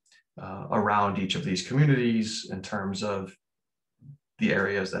data around each of these communities in terms of the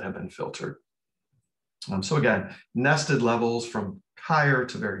areas that have been filtered. So again, nested levels from higher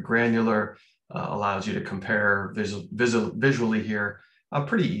to very granular allows you to compare visually here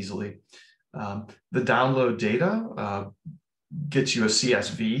pretty easily. The download data gets you a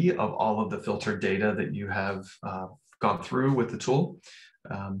CSV of all of the filtered data that you have gone through with the tool.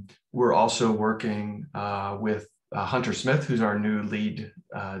 We're also working with Hunter Smith, who's our new lead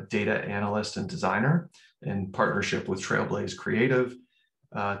data analyst and designer, in partnership with Trailblaze Creative,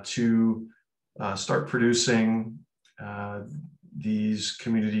 to start producing these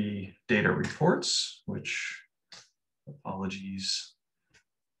community data reports, which, apologies,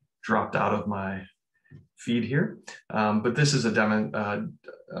 dropped out of my feed here. But this is a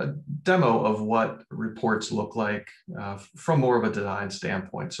demo of what reports look like from more of a design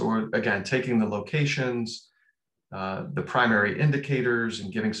standpoint. So we're, again, taking the locations, the primary indicators,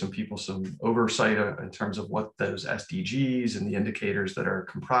 and giving some people some oversight in terms of what those SDGs and the indicators that are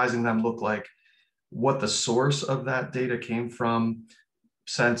comprising them look like, what the source of that data came from,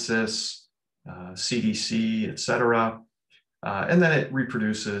 census, CDC, et cetera. And then it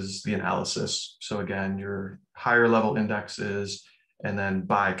reproduces the analysis. So again, your higher level indexes, and then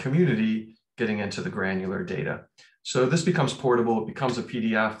by community, getting into the granular data. So this becomes portable, it becomes a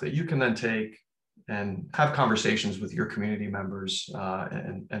PDF that you can then take and have conversations with your community members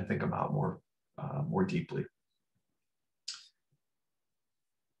and think about more deeply.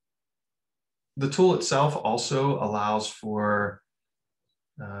 The tool itself also allows for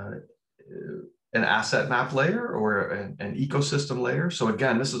an asset map layer or an ecosystem layer. So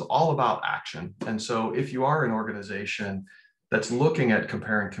again, this is all about action. And so if you are an organization that's looking at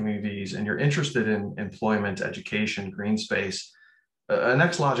comparing communities and you're interested in employment, education, green space, a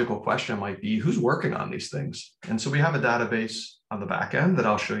next logical question might be, who's working on these things? And so we have a database on the back end that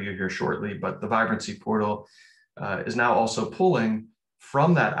I'll show you here shortly, but the Vibrancy portal is now also pulling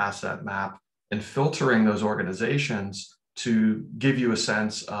from that asset map and filtering those organizations to give you a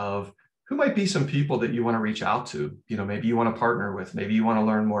sense of who might be some people that you want to reach out to. You know, maybe you want to partner with, maybe you want to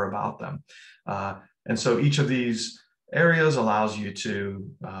learn more about them. And so each of these areas allows you to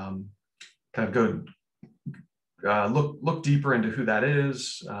kind of go look deeper into who that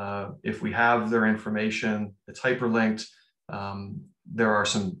is. If we have their information, it's hyperlinked. There are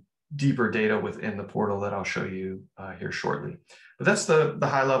some deeper data within the portal that I'll show you here shortly. But that's the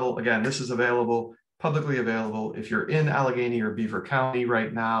high level. Again, this is available, publicly available. If you're in Allegheny or Beaver County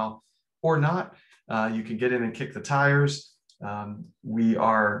right now or not, you can get in and kick the tires. We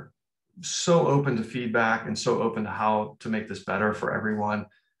are so open to feedback and so open to how to make this better for everyone.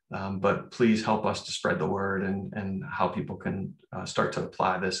 But please help us to spread the word and how people can start to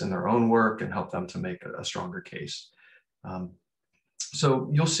apply this in their own work and help them to make a stronger case. So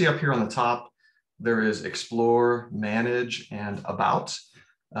you'll see up here on the top, there is Explore, Manage, and About.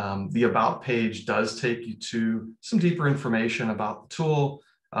 The About page does take you to some deeper information about the tool.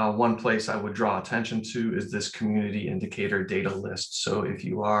 One place I would draw attention to is this community indicator data list. So if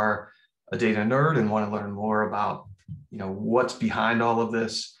you are a data nerd and want to learn more about, you know, what's behind all of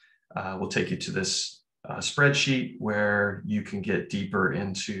this, we'll take you to this spreadsheet where you can get deeper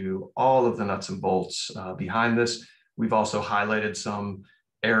into all of the nuts and bolts behind this. We've also highlighted some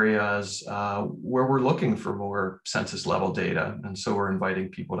areas where we're looking for more census level data. And so we're inviting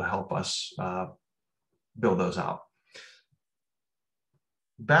people to help us build those out.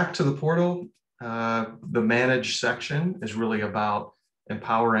 Back to the portal, the Manage section is really about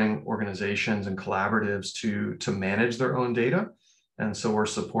empowering organizations and collaboratives to manage their own data. And so we're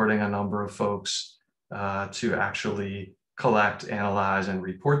supporting a number of folks to actually collect, analyze, and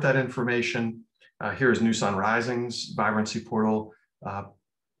report that information. Here's New Sun Rising's Vibrancy portal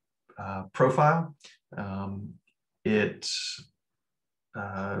profile.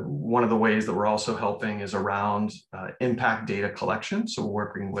 One of the ways that we're also helping is around impact data collection. So we're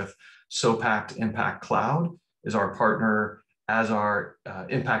working with SOPACT Impact Cloud is our partner as our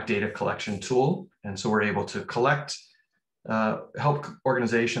impact data collection tool. And so we're able to collect, help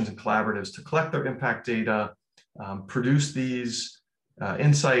organizations and collaboratives to collect their impact data, produce these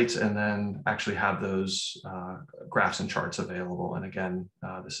insights, and then actually have those graphs and charts available. And again,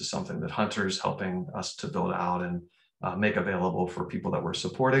 this is something that Hunter's helping us to build out and make available for people that we're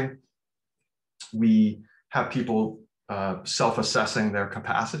supporting. We have people self-assessing their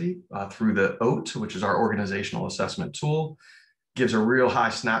capacity through the OAT, which is our organizational assessment tool. Gives a real high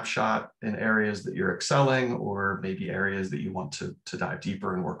snapshot in areas that you're excelling or maybe areas that you want to dive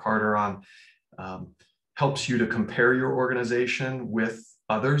deeper and work harder on. Helps you to compare your organization with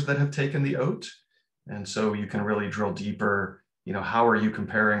others that have taken the OAT. And so you can really drill deeper, you know, how are you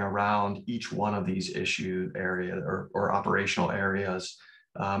comparing around each one of these issue areas or operational areas?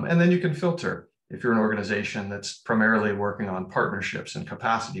 And then you can filter. If you're an organization that's primarily working on partnerships and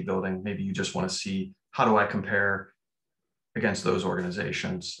capacity building, maybe you just want to see, how do I compare against those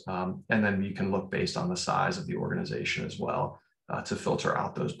organizations? And then you can look based on the size of the organization as well to filter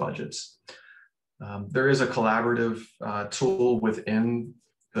out those budgets. There is a collaborative tool within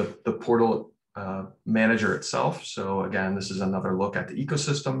the portal manager itself. So again, this is another look at the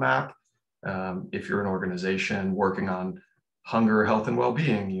ecosystem map. If you're an organization working on hunger, health, and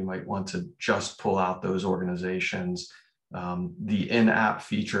well-being, you might want to just pull out those organizations. The in-app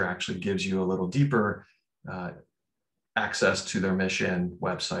feature actually gives you a little deeper access to their mission,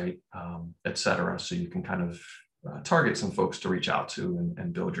 website, et cetera. So you can kind of target some folks to reach out to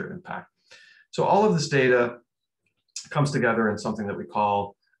and build your impact. So all of this data comes together in something that we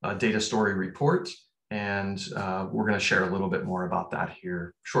call a data story report. And we're going to share a little bit more about that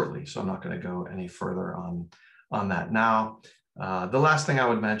here shortly. So I'm not going to go any further on that now. The last thing I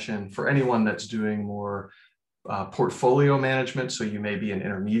would mention for anyone that's doing more portfolio management, so you may be an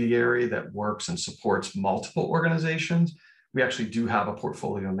intermediary that works and supports multiple organizations, we actually do have a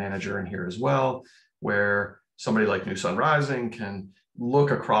portfolio manager in here as well, where somebody like New Sun Rising can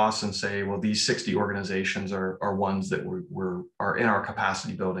look across and say, well, these 60 organizations are ones that are in our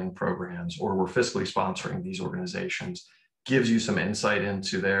capacity building programs, or we're fiscally sponsoring these organizations, gives you some insight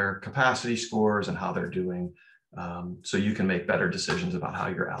into their capacity scores and how they're doing, so you can make better decisions about how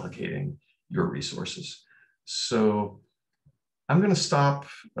you're allocating your resources. So I'm going to stop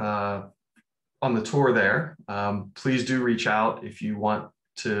on the tour there. Please do reach out if you want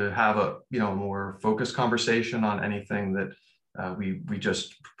to have a more focused conversation on anything that we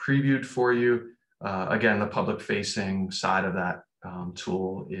just previewed for you. Again, the public-facing side of that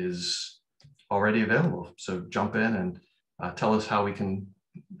tool is already available. So jump in and tell us how we can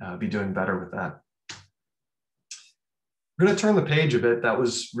be doing better with that. We're going to turn the page a bit. That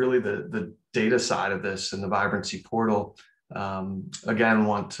was really the data side of this in the Vibrancy portal. Again,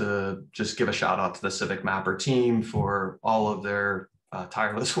 want to just give a shout out to the Civic Mapper team for all of their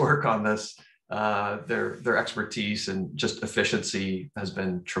tireless work on this. Their expertise and just efficiency has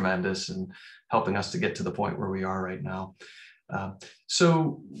been tremendous in helping us to get to the point where we are right now.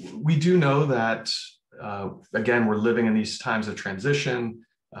 So we do know that, again, we're living in these times of transition.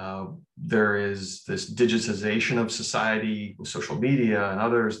 There is this digitization of society with social media and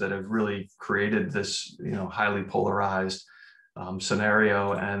others that have really created this, highly polarized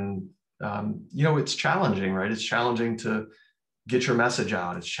scenario. And, it's challenging, right? It's challenging to get your message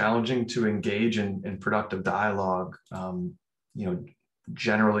out. It's challenging to engage in productive dialogue.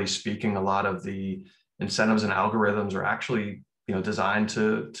 Generally speaking, a lot of the incentives and algorithms are actually, designed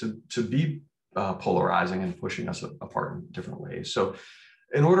to be polarizing and pushing us apart in different ways. So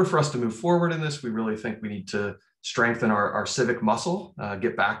in order for us to move forward in this, we really think we need to strengthen our civic muscle,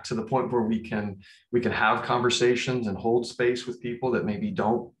 get back to the point where we can have conversations and hold space with people that maybe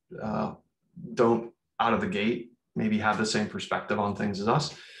don't out of the gate maybe have the same perspective on things as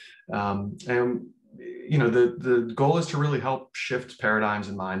us. The goal is to really help shift paradigms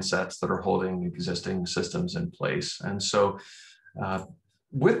and mindsets that are holding existing systems in place. And so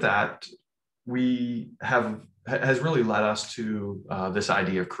with that, has really led us to this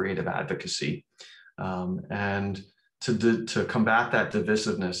idea of creative advocacy. And to combat that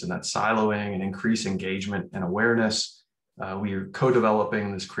divisiveness and that siloing and increase engagement and awareness, we are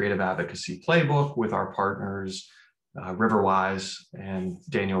co-developing this creative advocacy playbook with our partners, Riverwise and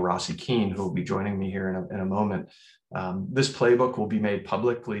Daniel Rossi Keene, who will be joining me here in a moment. This playbook will be made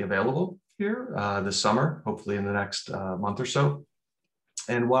publicly available here this summer, hopefully in the next month or so.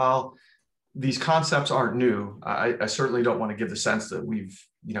 And while these concepts aren't new, I certainly don't want to give the sense that we've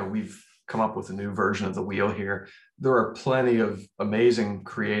come up with a new version of the wheel here. There are plenty of amazing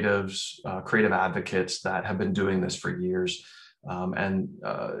creatives, creative advocates that have been doing this for years.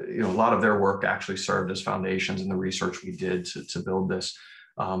 A lot of their work actually served as foundations in the research we did to build this.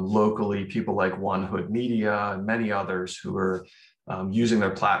 Locally, people like One Hood Media and many others who are using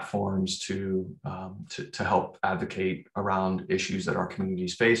their platforms to help advocate around issues that our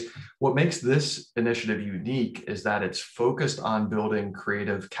communities face. What makes this initiative unique is that it's focused on building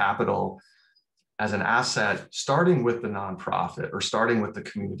creative capital as an asset, starting with the nonprofit or starting with the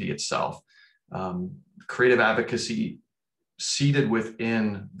community itself. Creative advocacy seated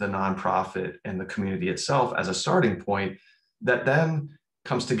within the nonprofit and the community itself as a starting point that then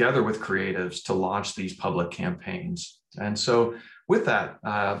comes together with creatives to launch these public campaigns. And so with that,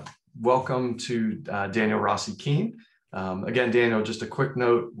 welcome to Daniel Rossi Keene. Again, Daniel, just a quick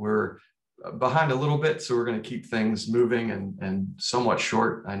note, we're behind a little bit, so we're going to keep things moving and somewhat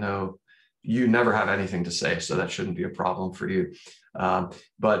short. I know you never have anything to say, so that shouldn't be a problem for you.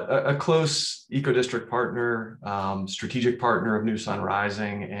 But a close eco-district partner, strategic partner of New Sun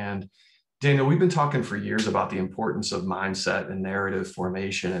Rising. And Daniel, we've been talking for years about the importance of mindset and narrative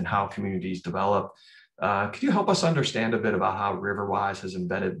formation and how communities develop. Could you help us understand a bit about how Riverwise has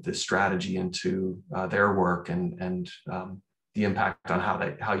embedded this strategy into their work and the impact on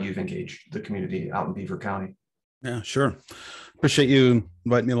how you've engaged the community out in Beaver County? Yeah, sure. Appreciate you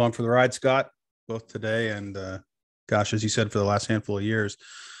inviting me along for the ride, Scott, both today and, as you said, for the last handful of years.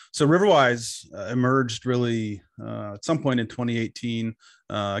 So Riverwise emerged really at some point in 2018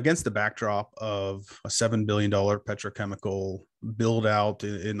 against the backdrop of a $7 billion petrochemical build out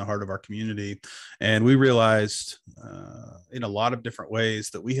in the heart of our community. And we realized in a lot of different ways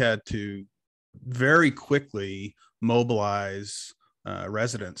that we had to very quickly mobilize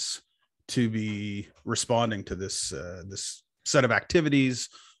residents to be responding to this set of activities,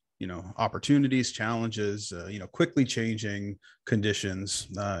 opportunities, challenges, quickly changing conditions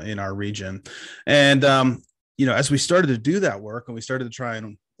in our region. And, as we started to do that work and we started to try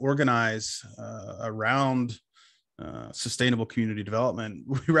and organize around sustainable community development,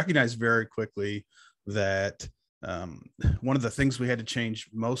 we recognized very quickly that one of the things we had to change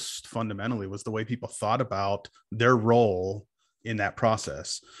most fundamentally was the way people thought about their role in that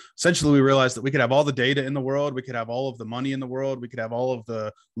process. Essentially, we realized that we could have all the data in the world, we could have all of the money in the world, we could have all of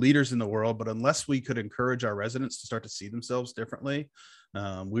the leaders in the world, but unless we could encourage our residents to start to see themselves differently,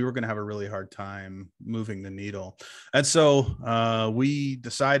 we were going to have a really hard time moving the needle. And so we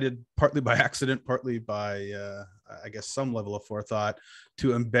decided, partly by accident, partly by, I guess, some level of forethought,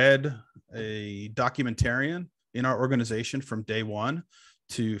 to embed a documentarian in our organization from day one,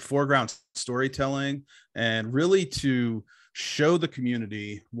 to foreground storytelling and really to show the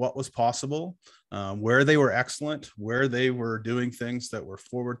community what was possible, where they were excellent, where they were doing things that were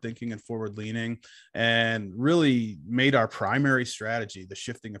forward thinking and forward leaning, and really made our primary strategy the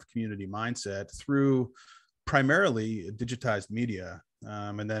shifting of community mindset through primarily digitized media.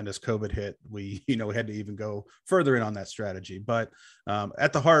 And then as COVID hit, we had to even go further in on that strategy. But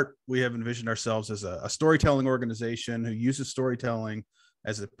at the heart, we have envisioned ourselves as a storytelling organization who uses storytelling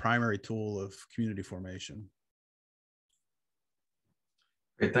as a primary tool of community formation.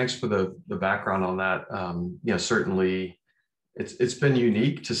 Great, thanks for the background on that. Certainly it's been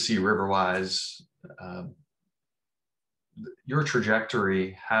unique to see Riverwise, your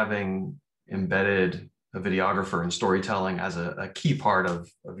trajectory having embedded a videographer and storytelling as a key part of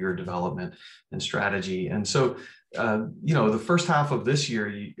your development and strategy. And so, the first half of this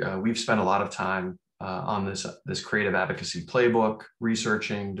year, we've spent a lot of time on this creative advocacy playbook,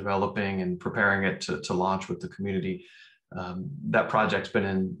 researching, developing, and preparing it to launch with the community. That project's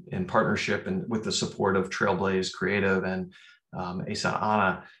been in partnership and with the support of Trailblaze Creative and Asa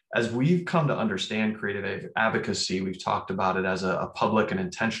Anna. As we've come to understand creative advocacy, we've talked about it as a public and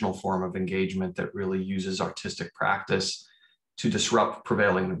intentional form of engagement that really uses artistic practice to disrupt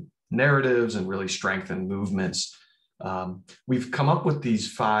prevailing narratives and really strengthen movements. We've come up with these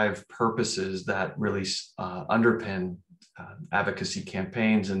 5 purposes that really underpin advocacy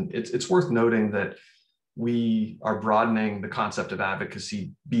campaigns. And it's worth noting that we are broadening the concept of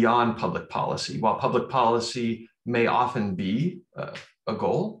advocacy beyond public policy. While public policy may often be a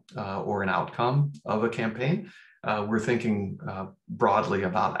goal or an outcome of a campaign, we're thinking broadly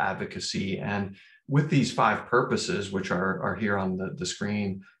about advocacy. And with these 5 purposes, which are here on the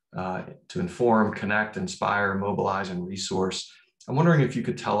screen, to inform, connect, inspire, mobilize, and resource, I'm wondering if you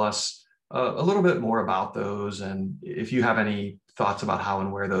could tell us a little bit more about those, and if you have any thoughts about how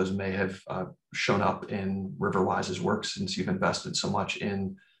and where those may have shown up in Riverwise's work, since you've invested so much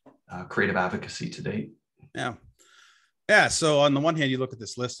in creative advocacy to date. Yeah. So on the one hand, you look at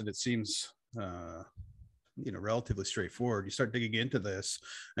this list and it seems, relatively straightforward. You start digging into this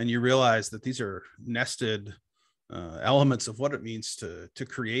and you realize that these are nested elements of what it means to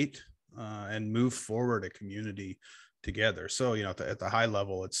create and move forward a community together. So, at the high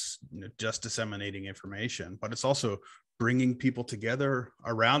level, it's just disseminating information, but it's also bringing people together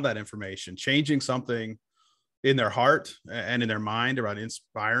around that information, changing something in their heart and in their mind around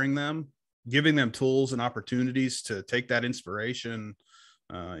inspiring them, giving them tools and opportunities to take that inspiration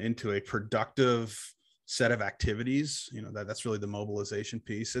into a productive set of activities. That's really the mobilization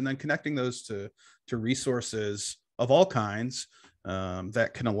piece, and then connecting those to resources of all kinds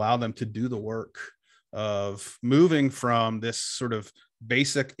that can allow them to do the work of moving from this sort of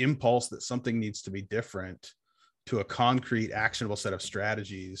basic impulse that something needs to be different to a concrete, actionable set of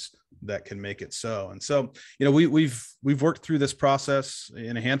strategies that can make it so. And so, we've worked through this process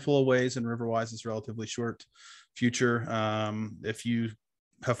in a handful of ways in Riverwise's relatively short future. If you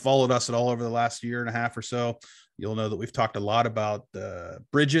have followed us at all over the last year and a half or so, you'll know that we've talked a lot about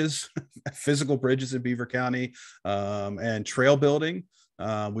bridges, physical bridges in Beaver County, and trail building.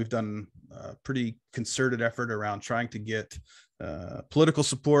 We've done a pretty concerted effort around trying to get political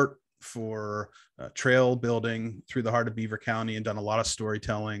support for trail building through the heart of Beaver County, and done a lot of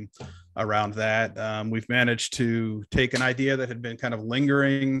storytelling around that. We've managed to take an idea that had been kind of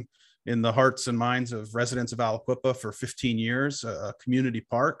lingering in the hearts and minds of residents of Aliquippa for 15 years, a community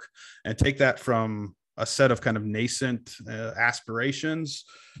park, and take that from a set of kind of nascent aspirations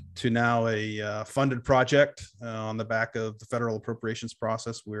to now a funded project on the back of the federal appropriations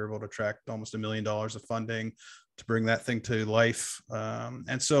process. We were able to attract almost $1 million of funding to bring that thing to life.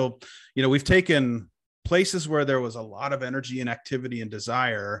 And so, we've taken places where there was a lot of energy and activity and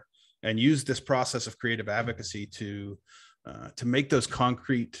desire, and used this process of creative advocacy to make those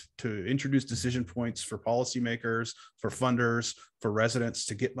concrete, to introduce decision points for policymakers, for funders, for residents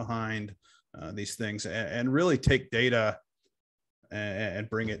to get behind these things, and really take data and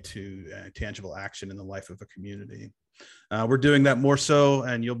bring it to tangible action in the life of a community. We're doing that more so,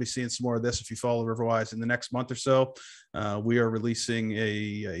 and you'll be seeing some more of this if you follow Riverwise in the next month or so. We are releasing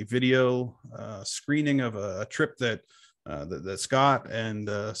a video screening of a trip that Scott and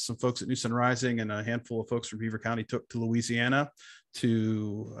some folks at New Sun Rising and a handful of folks from Beaver County took to Louisiana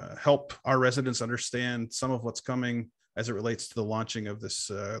to help our residents understand some of what's coming as it relates to the launching of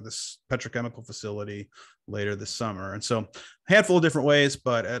this petrochemical facility later this summer. And so a handful of different ways,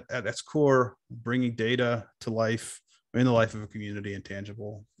 but at its core, bringing data to life in the life of a community in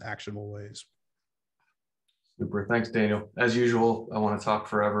tangible, actionable ways. Super. Thanks, Daniel. As usual, I want to talk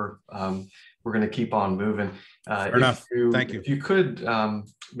forever. We're going to keep on moving. Fair enough. Thank you. If you could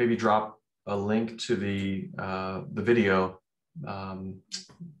maybe drop a link to the video.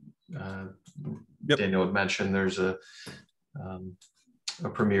 Yep. Daniel had mentioned there's a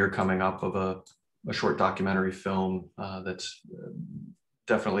premiere coming up of a short documentary film that's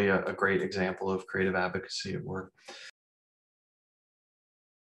definitely a great example of creative advocacy at work.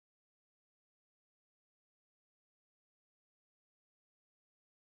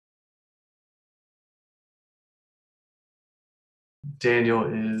 Daniel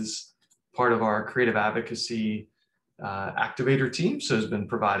is part of our creative advocacy activator team, so has been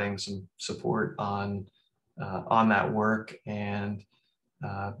providing some support on that work. And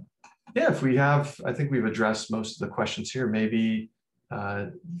yeah, I think we've addressed most of the questions here. Maybe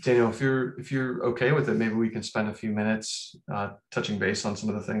Daniel, if you're okay with it, maybe we can spend a few minutes touching base on some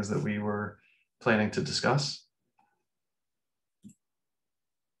of the things that we were planning to discuss.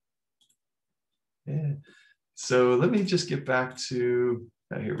 Yeah. So let me just get back to,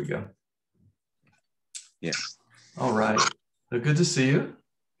 here we go. Yeah. All right. So good to see you.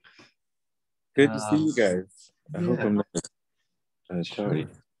 Good to see you guys. I hope I'm not sorry.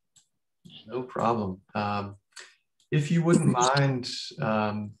 No problem. If you wouldn't mind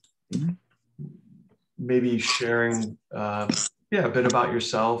maybe sharing a bit about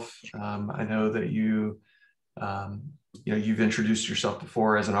yourself. I know that you've introduced yourself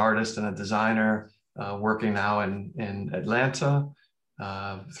before as an artist and a designer, working now in Atlanta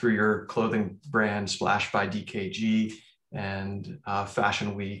through your clothing brand Splash by DKG and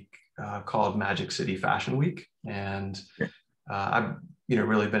fashion week called Magic City Fashion Week. And I've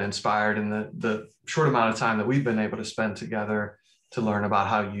really been inspired in the short amount of time that we've been able to spend together to learn about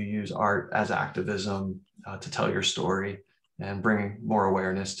how you use art as activism to tell your story and bringing more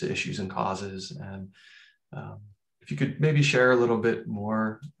awareness to issues and causes. And if you could maybe share a little bit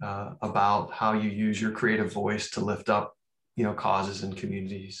more about how you use your creative voice to lift up, causes and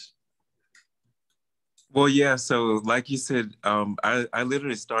communities. Well, yeah. So like you said, I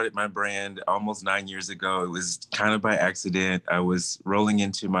literally started my brand almost 9 years ago. It was kind of by accident. I was rolling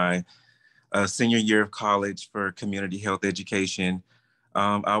into my senior year of college for community health education.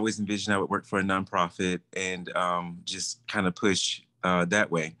 I always envisioned I would work for a nonprofit and just kind of push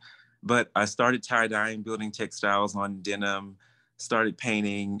that way. But I started tie-dyeing, building textiles on denim, started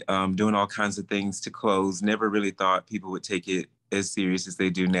painting, doing all kinds of things to clothes. Never really thought people would take it as serious as they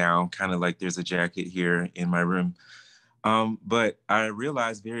do now, kind of like there's a jacket here in my room. But I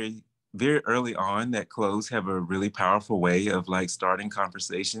realized very, very early on that clothes have a really powerful way of like starting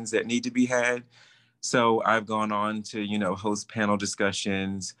conversations that need to be had. So I've gone on to, host panel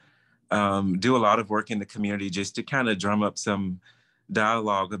discussions, do a lot of work in the community just to kind of drum up some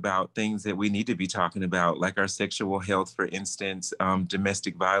dialogue about things that we need to be talking about, like our sexual health, for instance.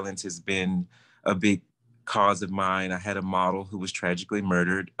 Domestic violence has been a big cause of mine. I had a model who was tragically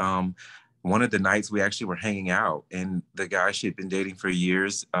murdered. One of the nights we actually were hanging out and the guy she had been dating for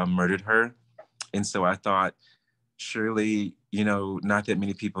years murdered her. And so I thought, surely, not that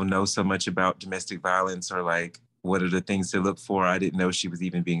many people know so much about domestic violence or like, what are the things to look for? I didn't know she was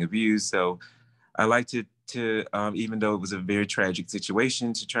even being abused. So I like to even though it was a very tragic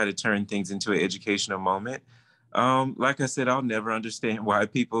situation, to try to turn things into an educational moment. Like I said, I'll never understand why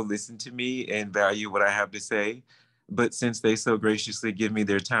people listen to me and value what I have to say. But since they so graciously give me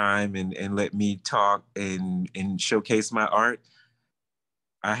their time and let me talk and showcase my art,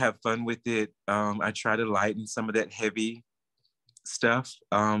 I have fun with it. I try to lighten some of that heavy stuff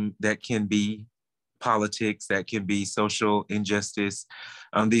that can be politics, that can be social injustice.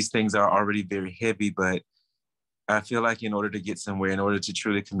 These things are already very heavy, but I feel like in order to get somewhere, in order to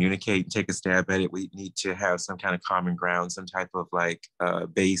truly communicate and take a stab at it, we need to have some kind of common ground, some type of like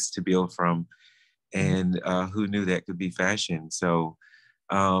base to build from. And who knew that could be fashion? So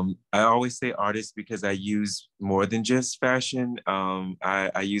I always say artist because I use more than just fashion.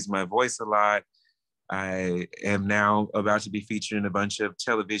 I use my voice a lot. I am now about to be featured in a bunch of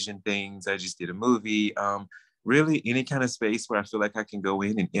television things. I just did a movie. really any kind of space where I feel like I can go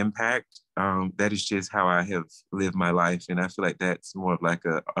in and impact. That is just how I have lived my life. And I feel like that's more of like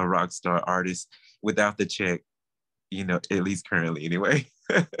a rock star artist without the check, you know, at least currently anyway.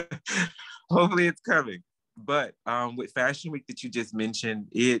 Hopefully it's coming. But with Fashion Week that you just mentioned,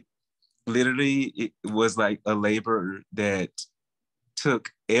 it was like a labor that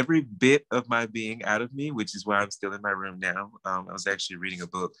took every bit of my being out of me, which is why I'm still in my room now. I was actually reading a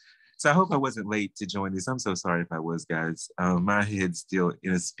book. So I hope I wasn't late to join this. I'm so sorry if I was, guys. My head's still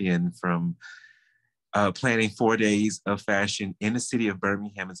in a spin from planning 4 days of fashion in the city of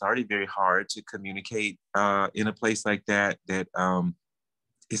Birmingham. It's already very hard to communicate in a place like that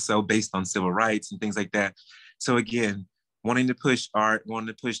is so based on civil rights and things like that. So again, wanting to push art, wanting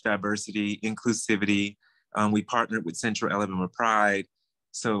to push diversity, inclusivity. We partnered with Central Alabama Pride.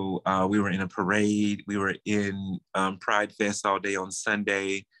 So we were in a parade. We were in Pride Fest all day on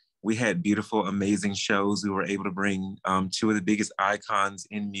Sunday. We had beautiful, amazing shows. We were able to bring two of the biggest icons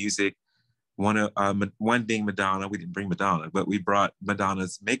in music. One being Madonna. We didn't bring Madonna, but we brought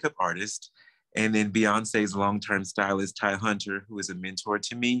Madonna's makeup artist, and then Beyonce's long-term stylist, Ty Hunter, who is a mentor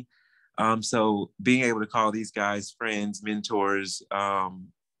to me. So being able to call these guys friends, mentors, I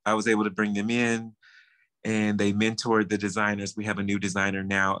was able to bring them in, and they mentored the designers. We have a new designer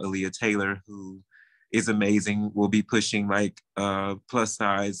now, Aaliyah Taylor, who is amazing. We'll be pushing like plus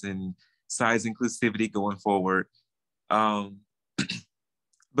size and size inclusivity going forward.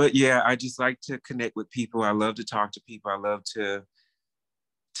 But yeah, I just like to connect with people. I love to talk to people. I love to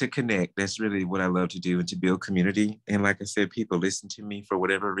connect. That's really what I love to do, and to build community. And like I said, people listen to me for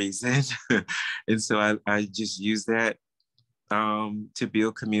whatever reason. And so I just use that to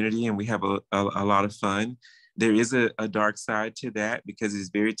build community, and we have a lot of fun. There is a dark side to that because it's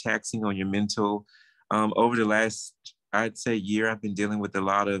very taxing on your mental. Over the last, I'd say, year, I've been dealing with a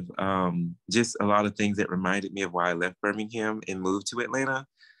lot of things that reminded me of why I left Birmingham and moved to Atlanta.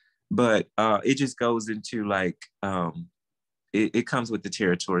 But it just goes into like, it comes with the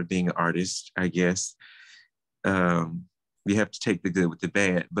territory of being an artist, I guess. You have to take the good with the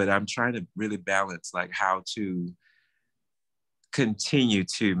bad, but I'm trying to really balance like how to continue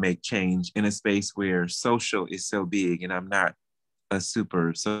to make change in a space where social is so big, and I'm not a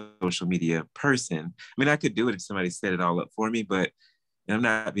super social media person. I mean, I could do it if somebody set it all up for me, but I'm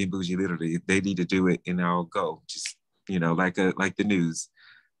not being bougie, literally. They need to do it and I'll go, just, you know, like the news.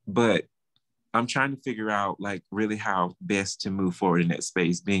 But I'm trying to figure out like really how best to move forward in that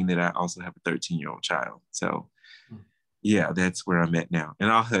space, being that I also have a 13-year-old child. So yeah, that's where I'm at now. And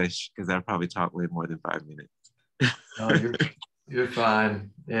I'll hush because I probably talk way more than 5 minutes. No, you're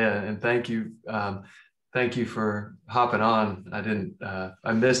fine. Yeah, and thank you. Thank you for hopping on.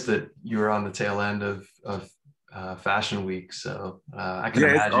 I missed that you were on the tail end of Fashion Week. So I can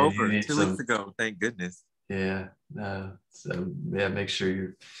imagine it's over. you need 2 weeks ago. Thank goodness. Yeah. So yeah, make sure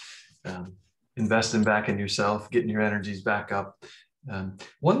you're investing back in yourself, getting your energies back up.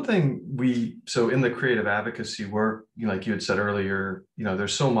 One thing so in the creative advocacy work, you know, like you had said earlier, you know,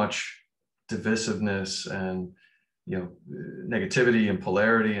 there's so much divisiveness and, you know, negativity and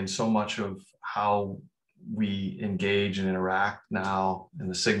polarity, and so much of how we engage and interact now, and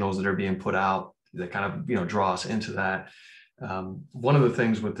the signals that are being put out that kind of, you know, draw us into that. One of the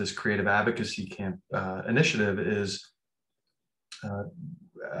things with this creative advocacy initiative is,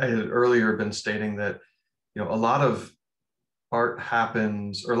 I had earlier been stating that, you know, a lot of art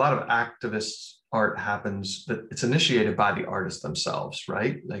happens, or a lot of activists art happens, but it's initiated by the artists themselves,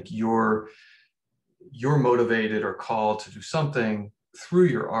 right? Like you're motivated or called to do something through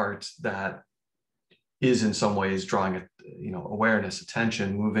your art that is in some ways drawing awareness,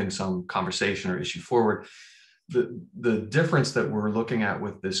 attention, moving some conversation or issue forward. The difference that we're looking at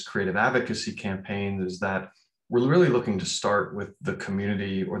with this creative advocacy campaign is that we're really looking to start with the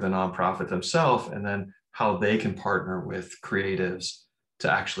community or the nonprofit themselves, and then how they can partner with creatives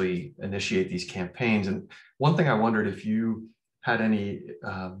to actually initiate these campaigns. And one thing I wondered if you had any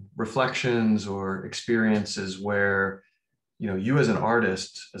reflections or experiences where, you know, you as an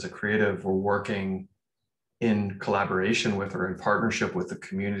artist, as a creative, were working in collaboration with or in partnership with the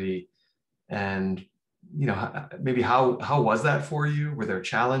community, and, you know, maybe how was that for you? Were there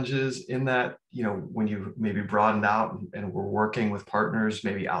challenges in that, you know, when you maybe broadened out and were working with partners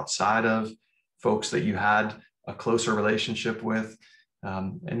maybe outside of folks that you had a closer relationship with?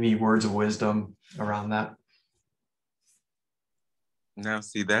 Any words of wisdom around that? Now,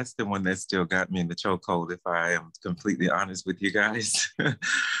 see, that's the one that still got me in the chokehold, if I am completely honest with you guys.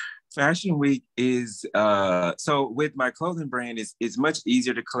 Fashion Week is, so with my clothing brand, it's much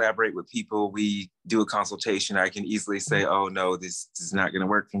easier to collaborate with people. We do a consultation. I can easily say, oh no, this is not going to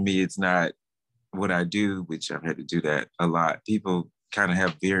work for me. It's not what I do, which I've had to do that a lot. People kind of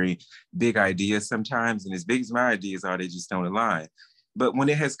have very big ideas sometimes, and as big as my ideas are, they just don't align. But when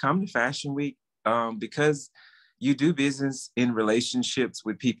it has come to Fashion Week, because you do business in relationships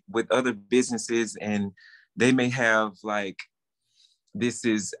with people, with other businesses, and they may have like, this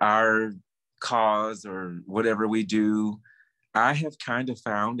is our cause or whatever we do. I have kind of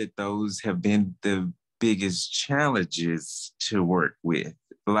found that those have been the biggest challenges to work with.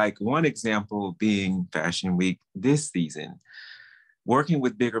 Like one example being Fashion Week this season, working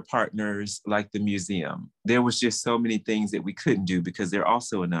with bigger partners like the museum. There was just so many things that we couldn't do because they're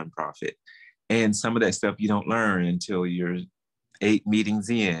also a nonprofit. And some of that stuff you don't learn until you're 8 meetings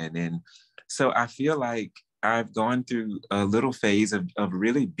in. And so I feel like I've gone through a little phase of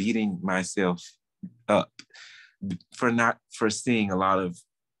really beating myself up for not foreseeing a lot of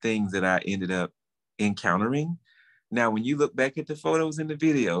things that I ended up encountering. Now, when you look back at the photos and the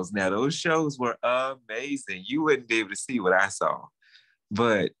videos, now those shows were amazing. You wouldn't be able to see what I saw.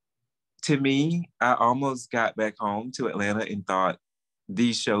 But to me, I almost got back home to Atlanta and thought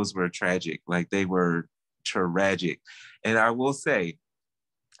these shows were tragic. Like they were tragic. And I will say,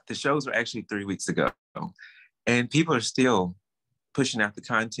 the shows were actually 3 weeks ago. And people are still pushing out the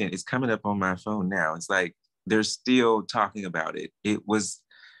content. It's coming up on my phone now. It's like they're still talking about it. It was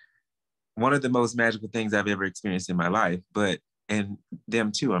one of the most magical things I've ever experienced in my life. But, and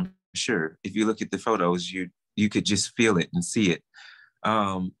them too, I'm sure. If you look at the photos, you could just feel it and see it.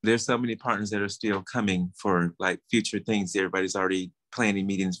 There's so many partners that are still coming for like future things. Everybody's already planning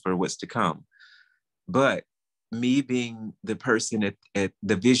meetings for what's to come. But me being the person at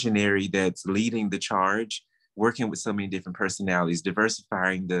the visionary that's leading the charge, working with so many different personalities,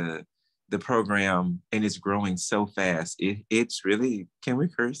 diversifying the program, and it's growing so fast. It's really, can we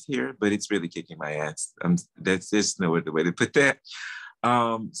curse here? But it's really kicking my ass. That's just no other way to put that.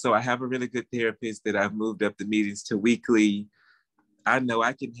 So I have a really good therapist that I've moved up the meetings to weekly. I know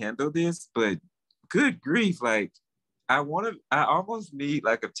I can handle this, but good grief, like I almost need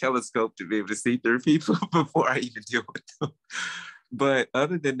like a telescope to be able to see through people before I even deal with them. But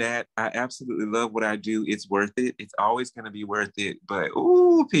other than that, I absolutely love what I do. It's worth it. It's always going to be worth it. But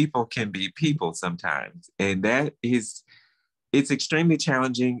ooh, people can be people sometimes. And it's extremely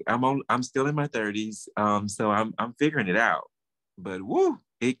challenging. I'm still in my 30s. So I'm figuring it out. But woo,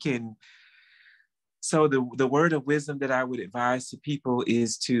 it can. So the word of wisdom that I would advise to people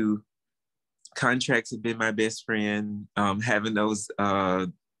is to, contracts have been my best friend, having those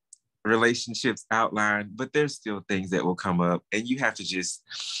relationships outlined, but there's still things that will come up and you have to just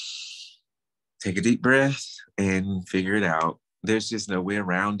take a deep breath and figure it out. There's just no way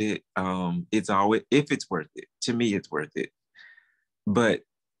around it. It's always, if it's worth it, to me, it's worth it. But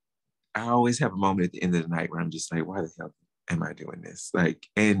I always have a moment at the end of the night where I'm just like, why the hell am I doing this? Like,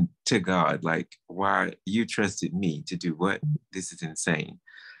 and to God, like, why you trusted me to do what? This is insane.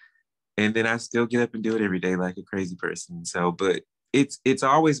 And then I still get up and do it every day like a crazy person. So, but it's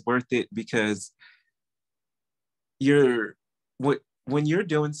always worth it because when you're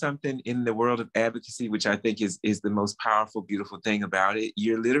doing something in the world of advocacy, which I think is the most powerful, beautiful thing about it,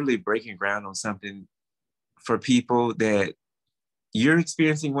 you're literally breaking ground on something for people that you're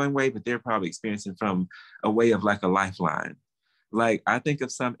experiencing one way, but they're probably experiencing from a way of like a lifeline. Like I think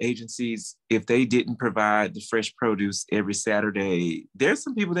of some agencies, if they didn't provide the fresh produce every Saturday, there's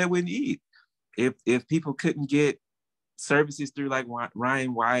some people that wouldn't eat. If people couldn't get services through like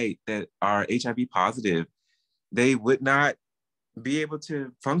Ryan White that are HIV positive, they would not be able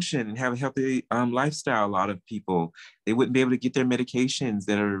to function and have a healthy lifestyle. A lot of people, they wouldn't be able to get their medications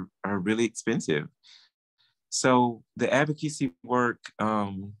that are really expensive. So the advocacy work,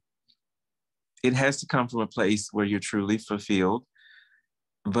 it has to come from a place where you're truly fulfilled.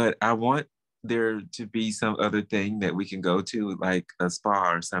 But I want there to be some other thing that we can go to, like a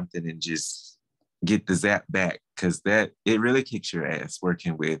spa or something, and just get the zap back, because that it really kicks your ass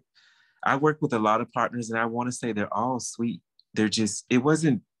working with. I work with a lot of partners, and I want to say they're all sweet. They're just, it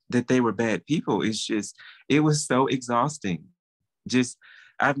wasn't that they were bad people. It's just, it was so exhausting. Just,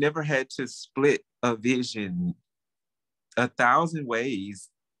 I've never had to split a vision 1,000 ways,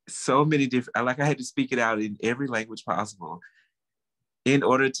 so many different, like I had to speak it out in every language possible in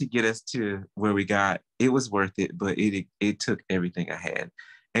order to get us to where we got. It was worth it, but it took everything I had.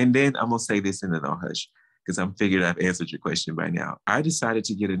 And then I'm gonna say this and then I'll hush, because I'm figured I've answered your question by now. I decided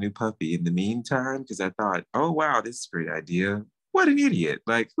to get a new puppy in the meantime because I thought, oh wow, this is a great idea. What an idiot.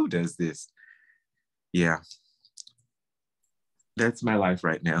 Like, who does this? Yeah. That's my life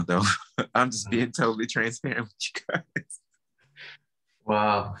right now, though. I'm just being totally transparent with you guys.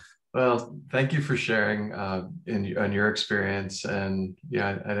 Wow. Well, thank you for sharing in your experience. And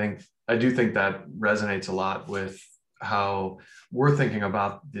yeah, I do think that resonates a lot with how we're thinking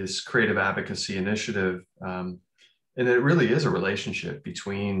about this creative advocacy initiative. And it really is a relationship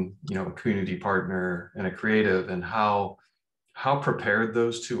between, a community partner and a creative, and how prepared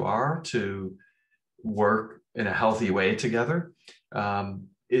those two are to work in a healthy way together.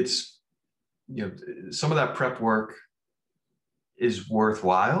 It's, some of that prep work is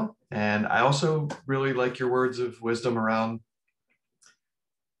worthwhile. And I also really like your words of wisdom around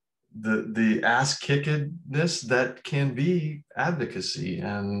the ass-kickedness that can be advocacy,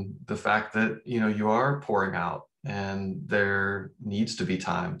 and the fact that, you are pouring out, and there needs to be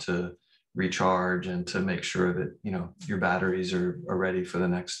time to recharge and to make sure that, your batteries are ready for the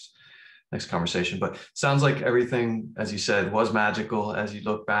next conversation. But sounds like everything, as you said, was magical as you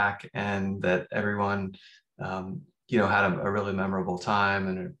look back, and that everyone, had a really memorable time,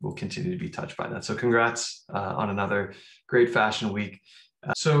 and it will continue to be touched by that. So congrats on another great fashion week.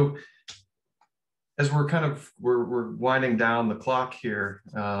 So as we're winding down the clock here,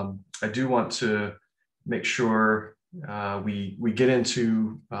 I do want to make sure we get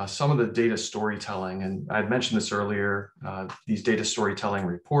into some of the data storytelling. And I'd mentioned this earlier, these data storytelling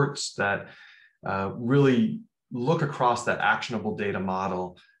reports that really look across that actionable data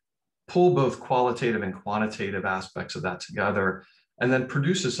model, pull both qualitative and quantitative aspects of that together, and then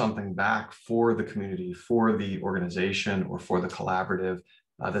produces something back for the community, for the organization, or for the collaborative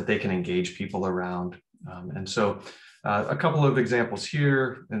that they can engage people around. And so a couple of examples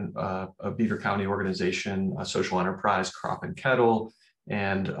here in a Beaver County organization, a social enterprise, Crop and Kettle,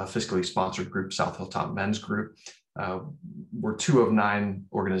 and a fiscally sponsored group, South Hilltop Men's Group, were 2 of 9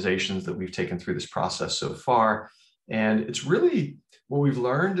 organizations that we've taken through this process so far. And it's really what we've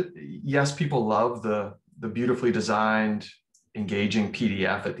learned. Yes, people love the beautifully designed, engaging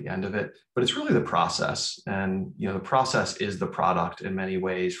PDF at the end of it, but it's really the process. And, the process is the product in many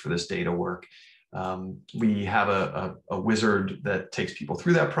ways for this data work. We have a wizard that takes people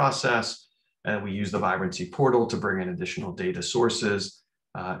through that process, and we use the Vibrancy portal to bring in additional data sources.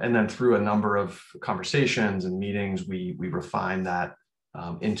 And then through a number of conversations and meetings, we refine that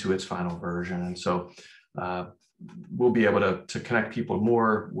into its final version. And so we'll be able to connect people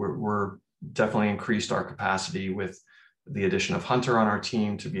more. We're definitely increased our capacity with the addition of Hunter on our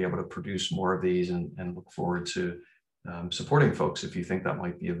team to be able to produce more of these, and look forward to supporting folks if you think that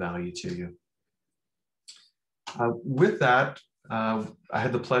might be of value to you. With that, I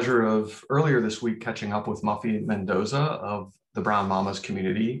had the pleasure of earlier this week catching up with Muffy Mendoza of the Brown Mamas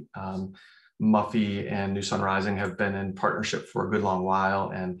community. Muffy and New Sun Rising have been in partnership for a good long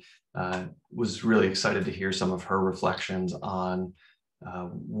while, and was really excited to hear some of her reflections on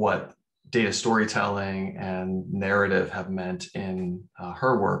what data storytelling and narrative have meant in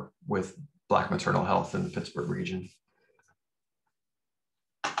her work with Black maternal health in the Pittsburgh region.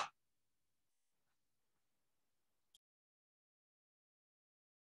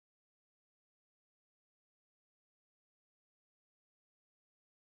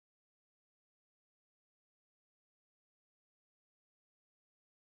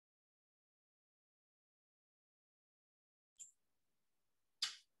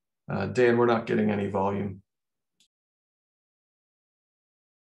 Dan, we're not getting any volume.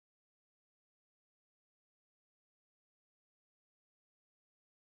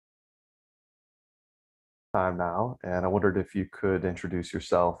 Time now, and I wondered if you could introduce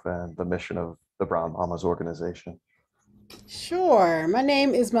yourself and the mission of the Brown Mamas organization. Sure. My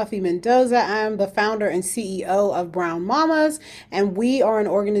name is Muffy Mendoza. I'm the founder and CEO of Brown Mamas, and we are an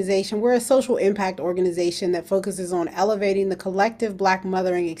organization, we're a social impact organization that focuses on elevating the collective Black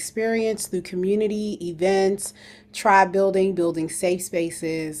mothering experience through community events, tribe building, building safe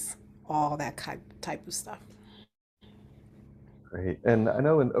spaces, all that type of stuff. Great. And I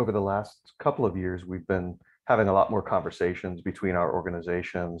know over the last couple of years, we've been having a lot more conversations between our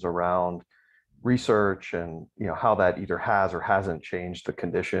organizations around research and how that either has or hasn't changed the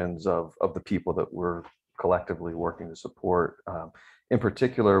conditions of the people that we're collectively working to support. In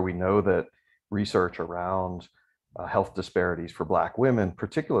particular, we know that research around health disparities for Black women,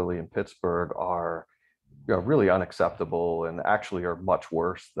 particularly in Pittsburgh, are really unacceptable, and actually are much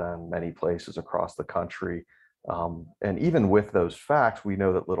worse than many places across the country. And even with those facts, we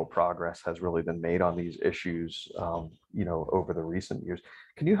know that little progress has really been made on these issues, over the recent years.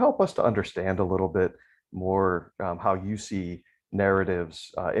 Can you help us to understand a little bit more how you see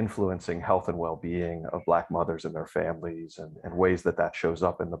narratives influencing health and well-being of Black mothers and their families, and ways that shows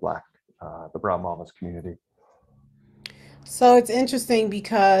up in the Brown Mamas community? So it's interesting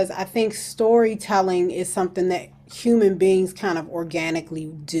because I think storytelling is something that human beings kind of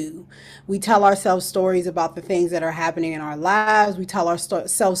organically do. We tell ourselves stories about the things that are happening in our lives. We tell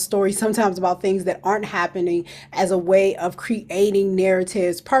ourselves stories sometimes about things that aren't happening as a way of creating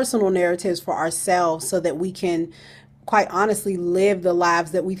narratives, personal narratives for ourselves so that we can quite honestly live the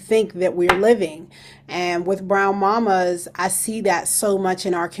lives that we think that we're living. And with Brown Mamas, I see that so much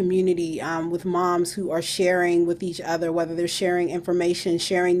in our community, with moms who are sharing with each other, whether they're sharing information,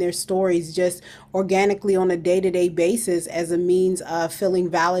 sharing their stories just organically on a day-to-day basis as a means of feeling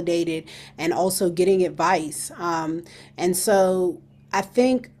validated and also getting advice. And so I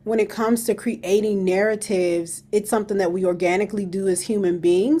think when it comes to creating narratives, it's something that we organically do as human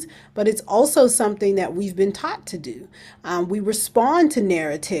beings, but it's also something that we've been taught to do. We respond to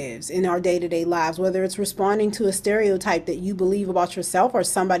narratives in our day to day lives, whether it's responding to a stereotype that you believe about yourself or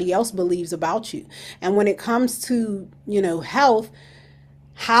somebody else believes about you. And when it comes to, health,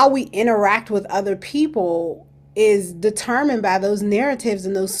 how we interact with other people is determined by those narratives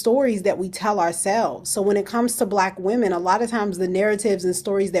and those stories that we tell ourselves. So when it comes to Black women, a lot of times the narratives and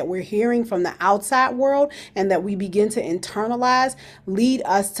stories that we're hearing from the outside world and that we begin to internalize lead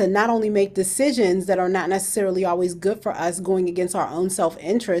us to not only make decisions that are not necessarily always good for us, going against our own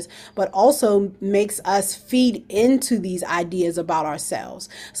self-interest, but also makes us feed into these ideas about ourselves.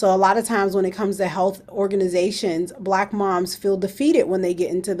 So a lot of times when it comes to health organizations, Black moms feel defeated when they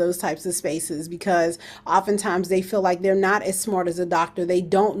get into those types of spaces because oftentimes they feel like they're not as smart as a doctor. They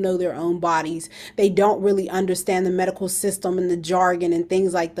don't know their own bodies. They don't really understand the medical system and the jargon and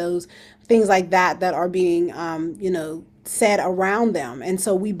things like that are being, said around them. And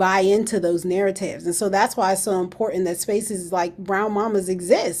so we buy into those narratives. And so that's why it's so important that spaces like Brown Mamas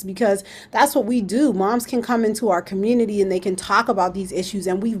exist, because that's what we do. Moms can come into our community and they can talk about these issues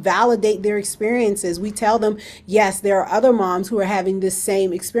and we validate their experiences. We tell them, yes, there are other moms who are having this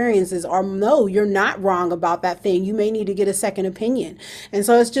same experiences, or no, you're not wrong about that thing. You may need to get a second opinion. And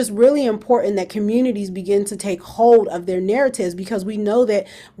so it's just really important that communities begin to take hold of their narratives, because we know that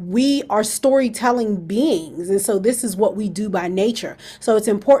we are storytelling beings. And so this is what we do by nature. So it's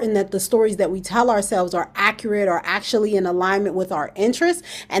important that the stories that we tell ourselves are accurate, are actually in alignment with our interests,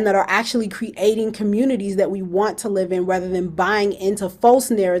 and that are actually creating communities that we want to live in, rather than buying into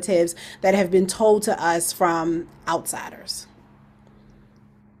false narratives that have been told to us from outsiders.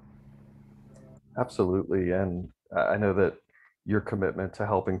 Absolutely. And I know that your commitment to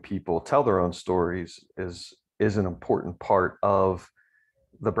helping people tell their own stories is an important part of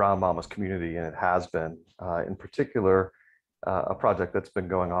the Brown Mamas community, and it has been, in particular, a project that's been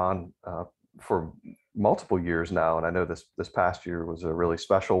going on for multiple years now. And I know this past year was a really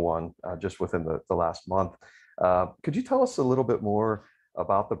special one, just within the last month. Could you tell us a little bit more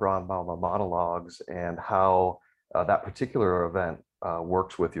about the Brown Mama monologues and how that particular event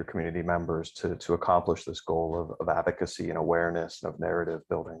works with your community members to accomplish this goal of advocacy and awareness and of narrative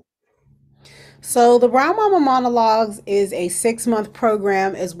building? So, the Brown Mama Monologues is a 6-month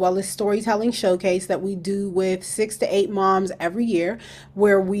program as well as storytelling showcase that we do with 6 to 8 moms every year,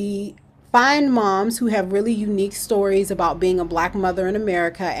 where we find moms who have really unique stories about being a Black mother in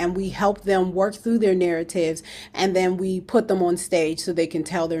America, and we help them work through their narratives, and then we put them on stage so they can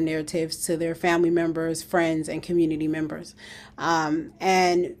tell their narratives to their family members, friends, and community members.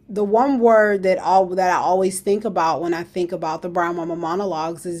 And the one word that I always think about when I think about the Brown Mama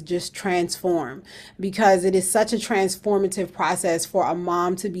Monologues is just transform, because it is such a transformative process for a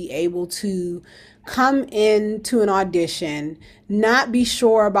mom to be able to come into an audition, not be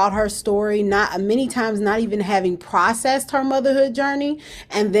sure about her story, not many times not even having processed her motherhood journey,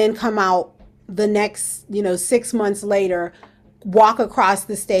 and then come out the next 6 months later, walk across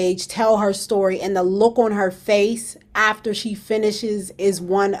the stage, tell her story, and the look on her face after she finishes is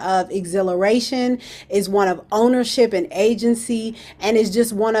one of exhilaration, is one of ownership and agency, and is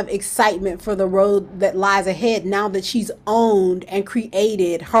just one of excitement for the road that lies ahead now that she's owned and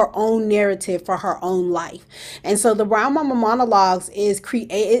created her own narrative for her own life. And so the Brown Mama Monologues is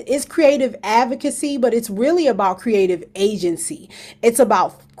creative advocacy, but it's really about creative agency. It's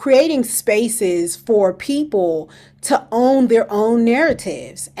about creating spaces for people to own their own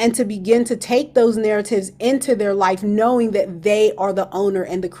narratives and to begin to take those narratives into their life, knowing that they are the owner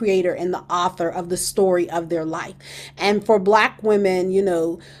and the creator and the author of the story of their life. And for Black women,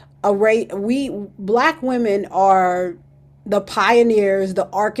 Black women are the pioneers, the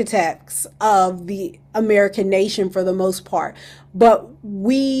architects of the American nation for the most part. But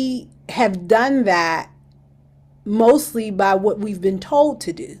we have done that mostly by what we've been told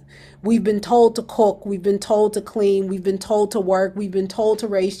to do. We've been told to cook, we've been told to clean, we've been told to work, we've been told to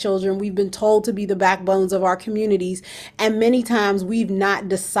raise children, we've been told to be the backbones of our communities. And many times we've not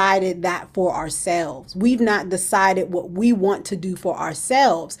decided that for ourselves. We've not decided what we want to do for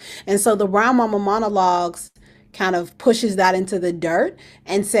ourselves. And so the Brown Mama monologues kind of pushes that into the dirt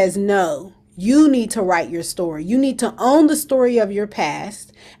and says, no, you need to write your story. You need to own the story of your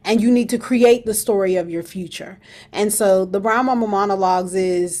past, and you need to create the story of your future. And so the Brown Mama monologues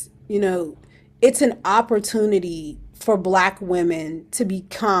is, it's an opportunity for Black women to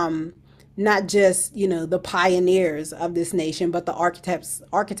become not just, the pioneers of this nation, but the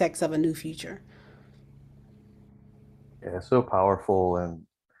architects of a new future. Yeah, so powerful, and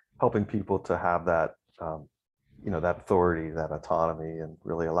helping people to have that, that authority, that autonomy, and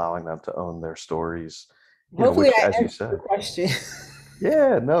really allowing them to own their stories, Hopefully which, I as you answered the said, question.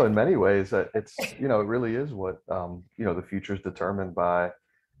 yeah, no, in many ways, it really is what, the future is determined by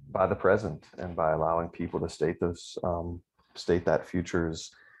the present, and by allowing people to state that future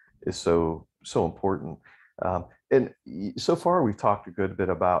is so important. And so far, we've talked a good bit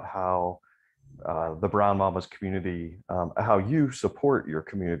about how the Brown Mamas community, how you support your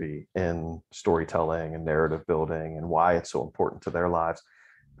community in storytelling and narrative building, and why it's so important to their lives.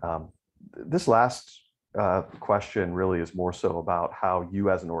 Um, this last question really is more so about how you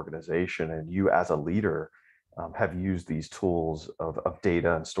as an organization and you as a leader have used these tools of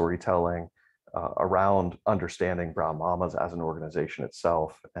data and storytelling around understanding Brown Mamas as an organization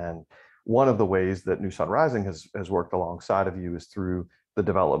itself. And one of the ways that New Sun Rising has worked alongside of you is through the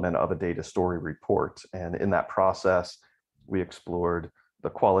development of a data story report. And in that process, we explored the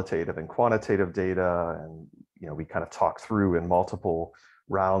qualitative and quantitative data, and we kind of talked through in multiple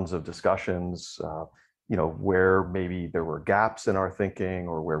rounds of discussions, where maybe there were gaps in our thinking,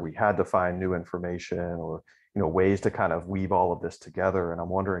 or where we had to find new information, or ways to kind of weave all of this together. And I'm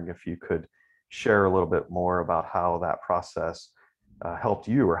wondering if you could share a little bit more about how that process helped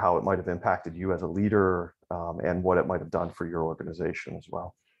you, or how it might have impacted you as a leader, and what it might have done for your organization as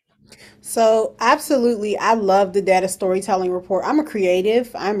well. So, absolutely, I love the data storytelling report. I'm a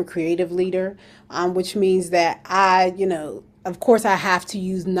creative leader, which means that of course, I have to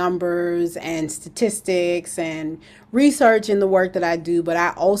use numbers and statistics and research in the work that I do, but I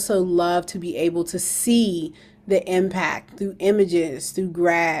also love to be able to see the impact through images, through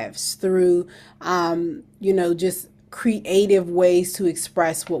graphs, through, just creative ways to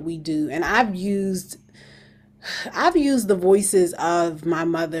express what we do. And I've used the voices of my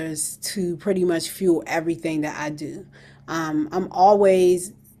mothers to pretty much fuel everything that I do. I'm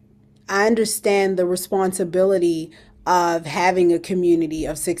always I understand the responsibility of having a community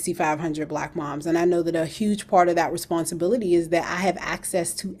of 6,500 Black moms. And I know that a huge part of that responsibility is that I have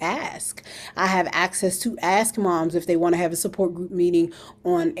access to ask. I have access to ask moms if they want to have a support group meeting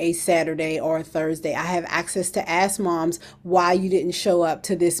on a Saturday or a Thursday. I have access to ask moms why you didn't show up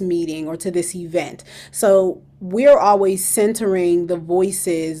to this meeting or to this event. So we're always centering the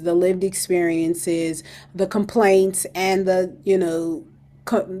voices, the lived experiences, the complaints, and the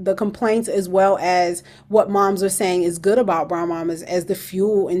complaints, as well as what moms are saying is good about Brown Mamas, as the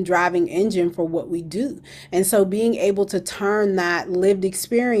fuel and driving engine for what we do. And so being able to turn that lived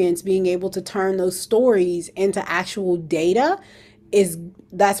experience, being able to turn those stories into actual data,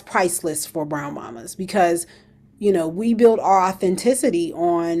 that's priceless for Brown Mamas, because we build our authenticity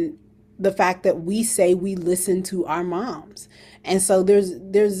on the fact that we say we listen to our moms. And so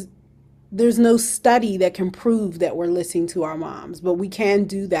there's no study that can prove that we're listening to our moms, but we can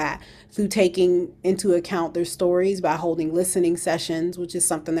do that through taking into account their stories, by holding listening sessions, which is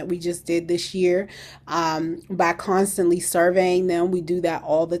something that we just did this year, by constantly surveying them. We do that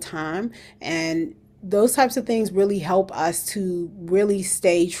all the time. And those types of things really help us to really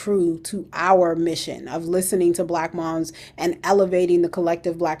stay true to our mission of listening to Black moms and elevating the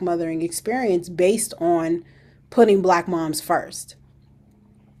collective Black mothering experience based on putting Black moms first.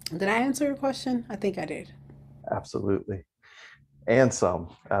 Did I answer your question? I think I did. Absolutely. And some,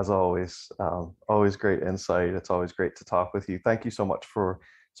 as always. Always great insight. It's always great to talk with you. Thank you so much for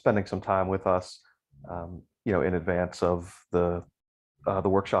spending some time with us, in advance of the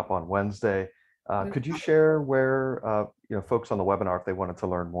workshop on Wednesday. Could you share where, folks on the webinar, if they wanted to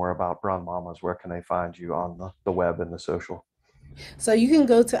learn more about Brown Mamas, where can they find you on the web and the social? So you can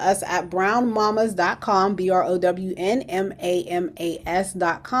go to us at brownmamas.com,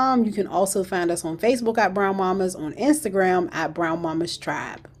 BROWNMAMAS.com. You can also find us on Facebook at Brown Mamas, on Instagram at Brown Mamas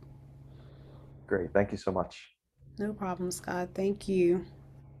Tribe. Great. Thank you so much. No problem, Scott. Thank you.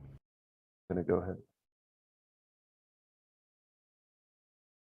 I'm going to go ahead.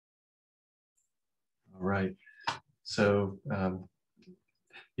 All right. So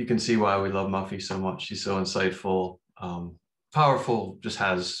you can see why we love Muffy so much. She's so insightful, powerful, just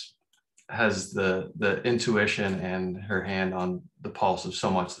has the intuition and her hand on the pulse of so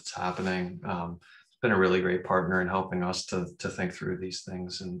much that's happening. Been a really great partner in helping us to think through these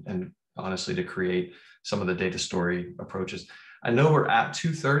things and honestly to create some of the data story approaches. I know we're at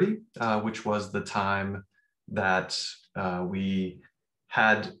 2:30, which was the time that we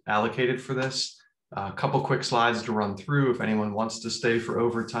had allocated for this. A couple quick slides to run through. If anyone wants to stay for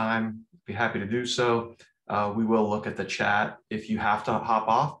overtime, be happy to do so. We will look at the chat. If you have to hop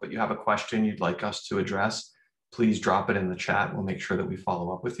off, but you have a question you'd like us to address, please drop it in the chat. We'll make sure that we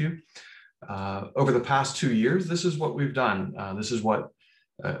follow up with you. Over the past 2 years, this is what we've done. This is what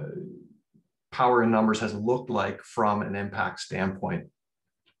Power in Numbers has looked like from an impact standpoint.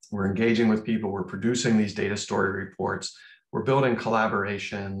 We're engaging with people, we're producing these data story reports, we're building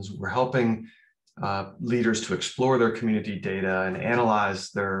collaborations, we're helping leaders to explore their community data and analyze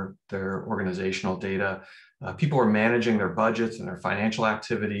their organizational data. People are managing their budgets and their financial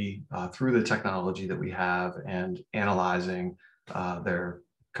activity through the technology that we have and analyzing their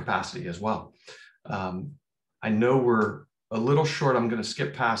capacity as well. I know we're a little short. I'm going to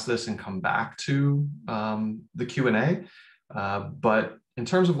skip past this and come back to the Q&A. But in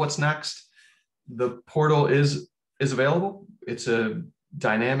terms of what's next, the portal is available. It's a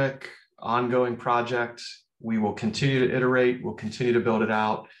dynamic, ongoing project. We will continue to iterate. We'll continue to build it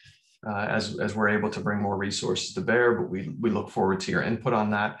out as we're able to bring more resources to bear. But we look forward to your input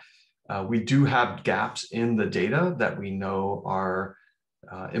on that. We do have gaps in the data that we know are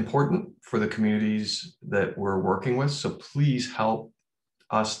important for the communities that we're working with. So please help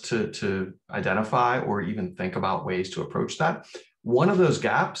us to identify or even think about ways to approach that. One of those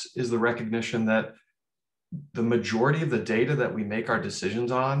gaps is the recognition that the majority of the data that we make our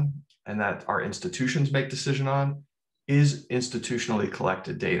decisions on and that our institutions make decision on is institutionally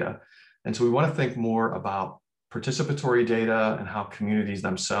collected data. And so we want to think more about participatory data and how communities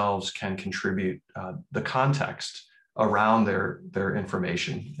themselves can contribute the context around their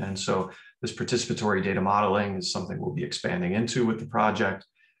information. And so this participatory data modeling is something we'll be expanding into with the project.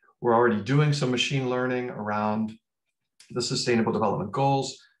 We're already doing some machine learning around the Sustainable Development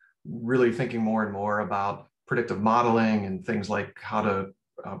Goals, really thinking more and more about predictive modeling and things like how to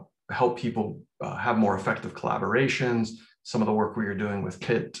help people have more effective collaborations. Some of the work we are doing with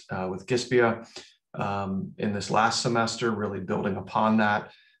Pitt, with GISPIA in this last semester, really building upon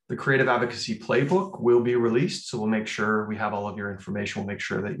that. The Creative Advocacy Playbook will be released, so we'll make sure we have all of your information. We'll make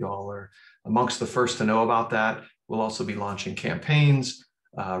sure that you all are amongst the first to know about that. We'll also be launching campaigns,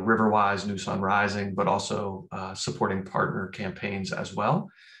 Riverwise, New Sun Rising, but also supporting partner campaigns as well.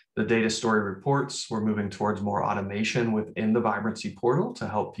 The data story reports, we're moving towards more automation within the Vibrancy portal to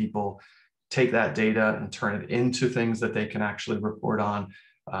help people take that data and turn it into things that they can actually report on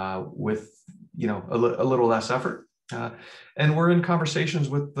with a little less effort. And we're in conversations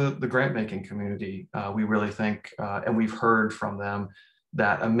with the grant making community. We really think, and we've heard from them,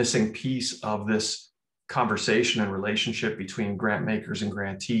 that a missing piece of this conversation and relationship between grant makers and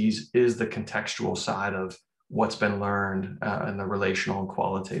grantees is the contextual side of what's been learned and the relational and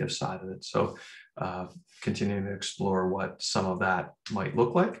qualitative side of it. So continuing to explore what some of that might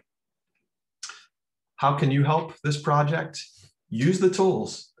look like. How can you help this project? Use the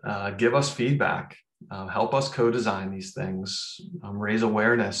tools, give us feedback. Help us co-design these things, raise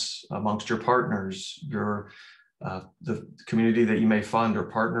awareness amongst your partners, the community that you may fund or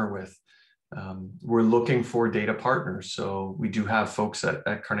partner with. We're looking for data partners. So we do have folks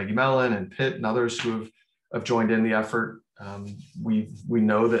at Carnegie Mellon and Pitt and others who have joined in the effort. We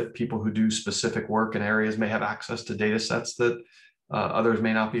know that people who do specific work in areas may have access to data sets that others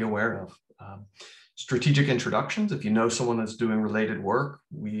may not be aware of. Strategic introductions. If you know someone that's doing related work,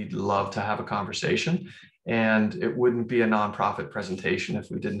 we'd love to have a conversation. And it wouldn't be a nonprofit presentation if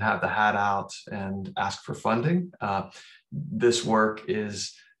we didn't have the hat out and ask for funding. This work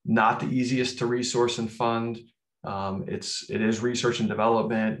is not the easiest to resource and fund. It is research and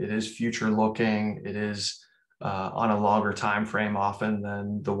development. It is future looking. It is on a longer time frame often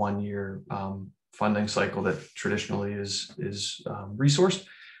than the 1 year funding cycle that traditionally is resourced.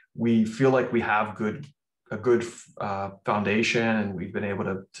 We feel like we have a good foundation, and we've been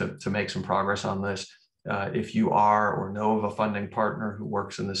able to make some progress on this. If you are or know of a funding partner who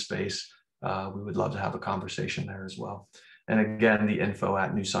works in this space, we would love to have a conversation there as well. And again, the info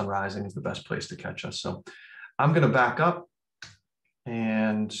at New Sun Rising is the best place to catch us. So I'm going to back up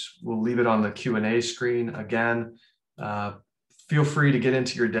and we'll leave it on the Q&A screen. Again, feel free to get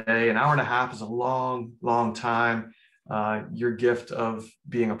into your day. An hour and a half is a long, long time. Your gift of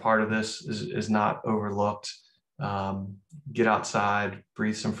being a part of this is not overlooked. get outside,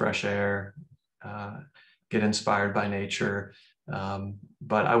 breathe some fresh air, get inspired by nature.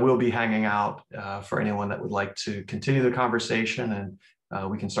 But I will be hanging out for anyone that would like to continue the conversation, and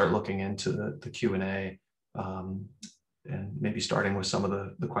we can start looking into the Q&A, and maybe starting with some of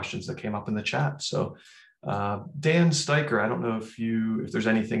the questions that came up in the chat. So Dan Steicher, I don't know if there's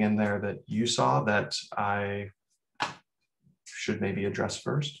anything in there that you saw that I should maybe address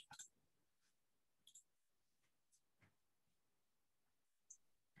first.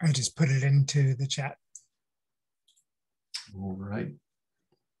 I just put it into the chat. All right.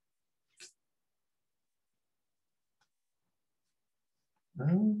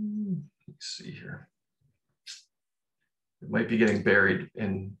 Let's see here. It might be getting buried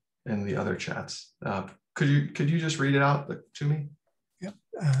in the other chats. Could you just read it out to me? Yep.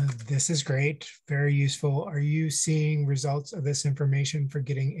 This is great. Very useful. Are you seeing results of this information for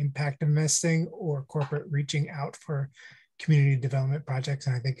getting impact investing or corporate reaching out for community development projects?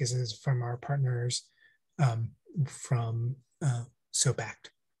 And I think this is from our partners from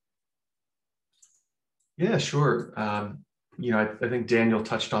SOPACT. Yeah, sure. I think Daniel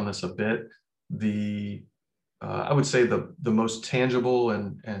touched on this a bit. I would say the most tangible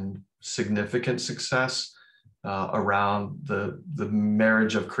and significant success around the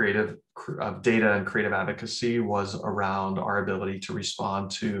marriage of data and creative advocacy was around our ability to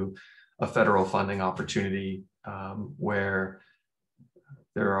respond to a federal funding opportunity where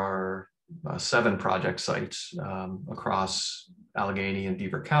there are 7 project sites across Allegheny and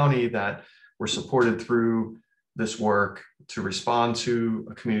Beaver County that were supported through this work to respond to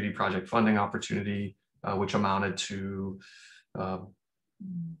a community project funding opportunity, which amounted to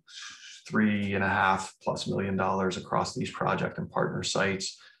 $3.5+ million across these project and partner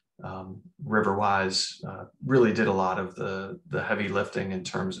sites. Riverwise really did a lot of the heavy lifting in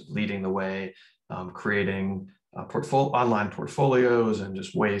terms of leading the way, creating online portfolios and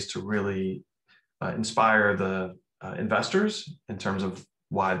just ways to really inspire the investors in terms of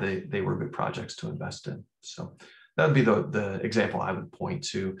why they were good projects to invest in. So that would be the example I would point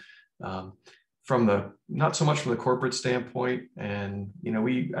to. Not so much from the corporate standpoint, and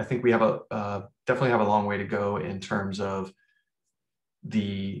I think we have definitely have a long way to go in terms of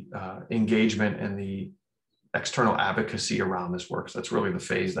the engagement and the external advocacy around this work. So that's really the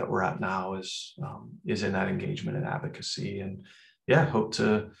phase that we're at now, is in that engagement and advocacy, and yeah, hope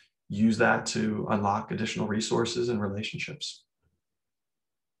to use that to unlock additional resources and relationships.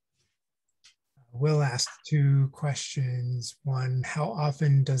 Will asked 2 questions. One, how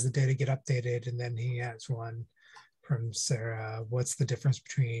often does the data get updated? And then he has one from Sarah. What's the difference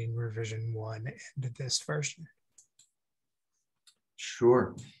between revision 1 and this version?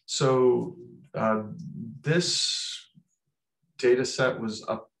 Sure. So this data set was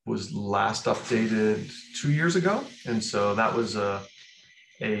last updated 2 years ago, and so that was a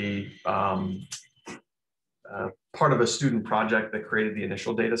part of a student project that created the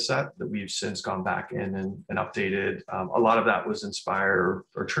initial data set that we've since gone back in and updated. A lot of that was inspired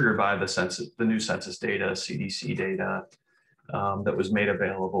or triggered by the new census data, CDC data that was made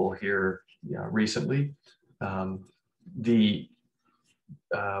available here recently. And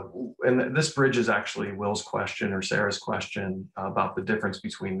this bridges actually Will's question or Sarah's question about the difference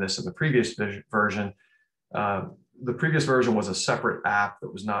between this and the previous version. The previous version was a separate app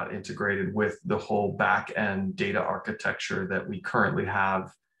that was not integrated with the whole back-end data architecture that we currently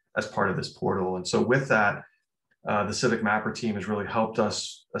have as part of this portal. And so with that, the Civic Mapper team has really helped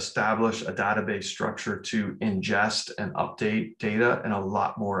us establish a database structure to ingest and update data in a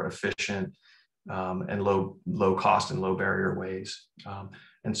lot more efficient and low cost and low barrier ways.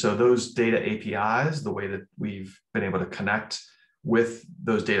 And so those data APIs, the way that we've been able to connect with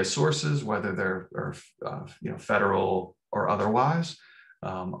those data sources, whether they're federal or otherwise,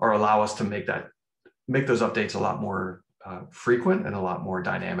 or allow us to make those updates a lot more frequent and a lot more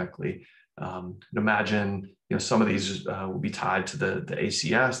dynamically. Imagine some of these will be tied to the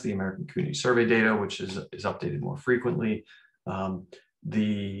ACS, the American Community Survey data, which is updated more frequently.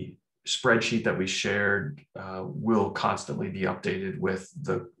 The spreadsheet that we shared will constantly be updated with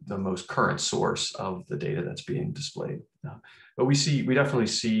the most current source of the data that's being displayed. But we definitely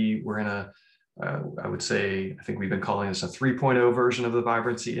see we're in I would say, I think we've been calling this a 3.0 version of the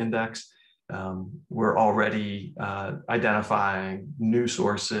Vibrancy Index. We're already identifying new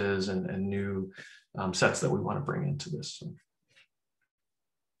sources and new sets that we want to bring into this.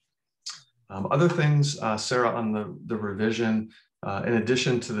 Other things, Sarah, on the revision, in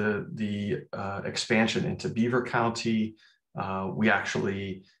addition to the expansion into Beaver County, we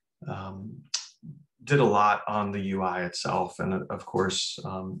actually did a lot on the UI itself. And of course,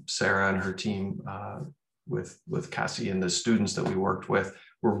 Sarah and her team with Cassie and the students that we worked with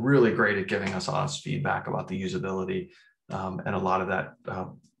were really great at giving us honest feedback about the usability, and a lot of that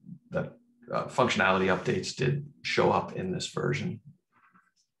functionality updates did show up in this version.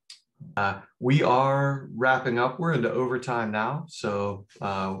 We are wrapping up. We're into overtime now, so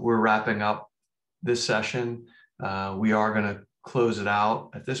we're wrapping up this session. We are going to close it out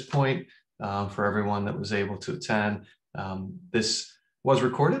at this point for everyone that was able to attend. This was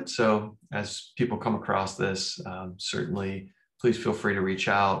recorded, so as people come across this, certainly please feel free to reach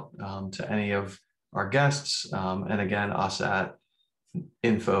out to any of our guests, and again, us at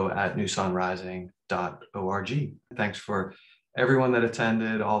info@newsunrising.org. Thanks for everyone that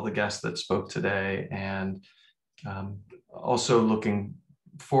attended, all the guests that spoke today, and also looking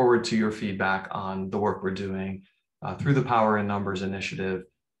forward to your feedback on the work we're doing through the Power in Numbers initiative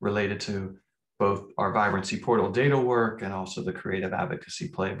related to both our Vibrancy Portal data work and also the Creative Advocacy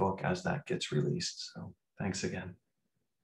Playbook as that gets released. So thanks again.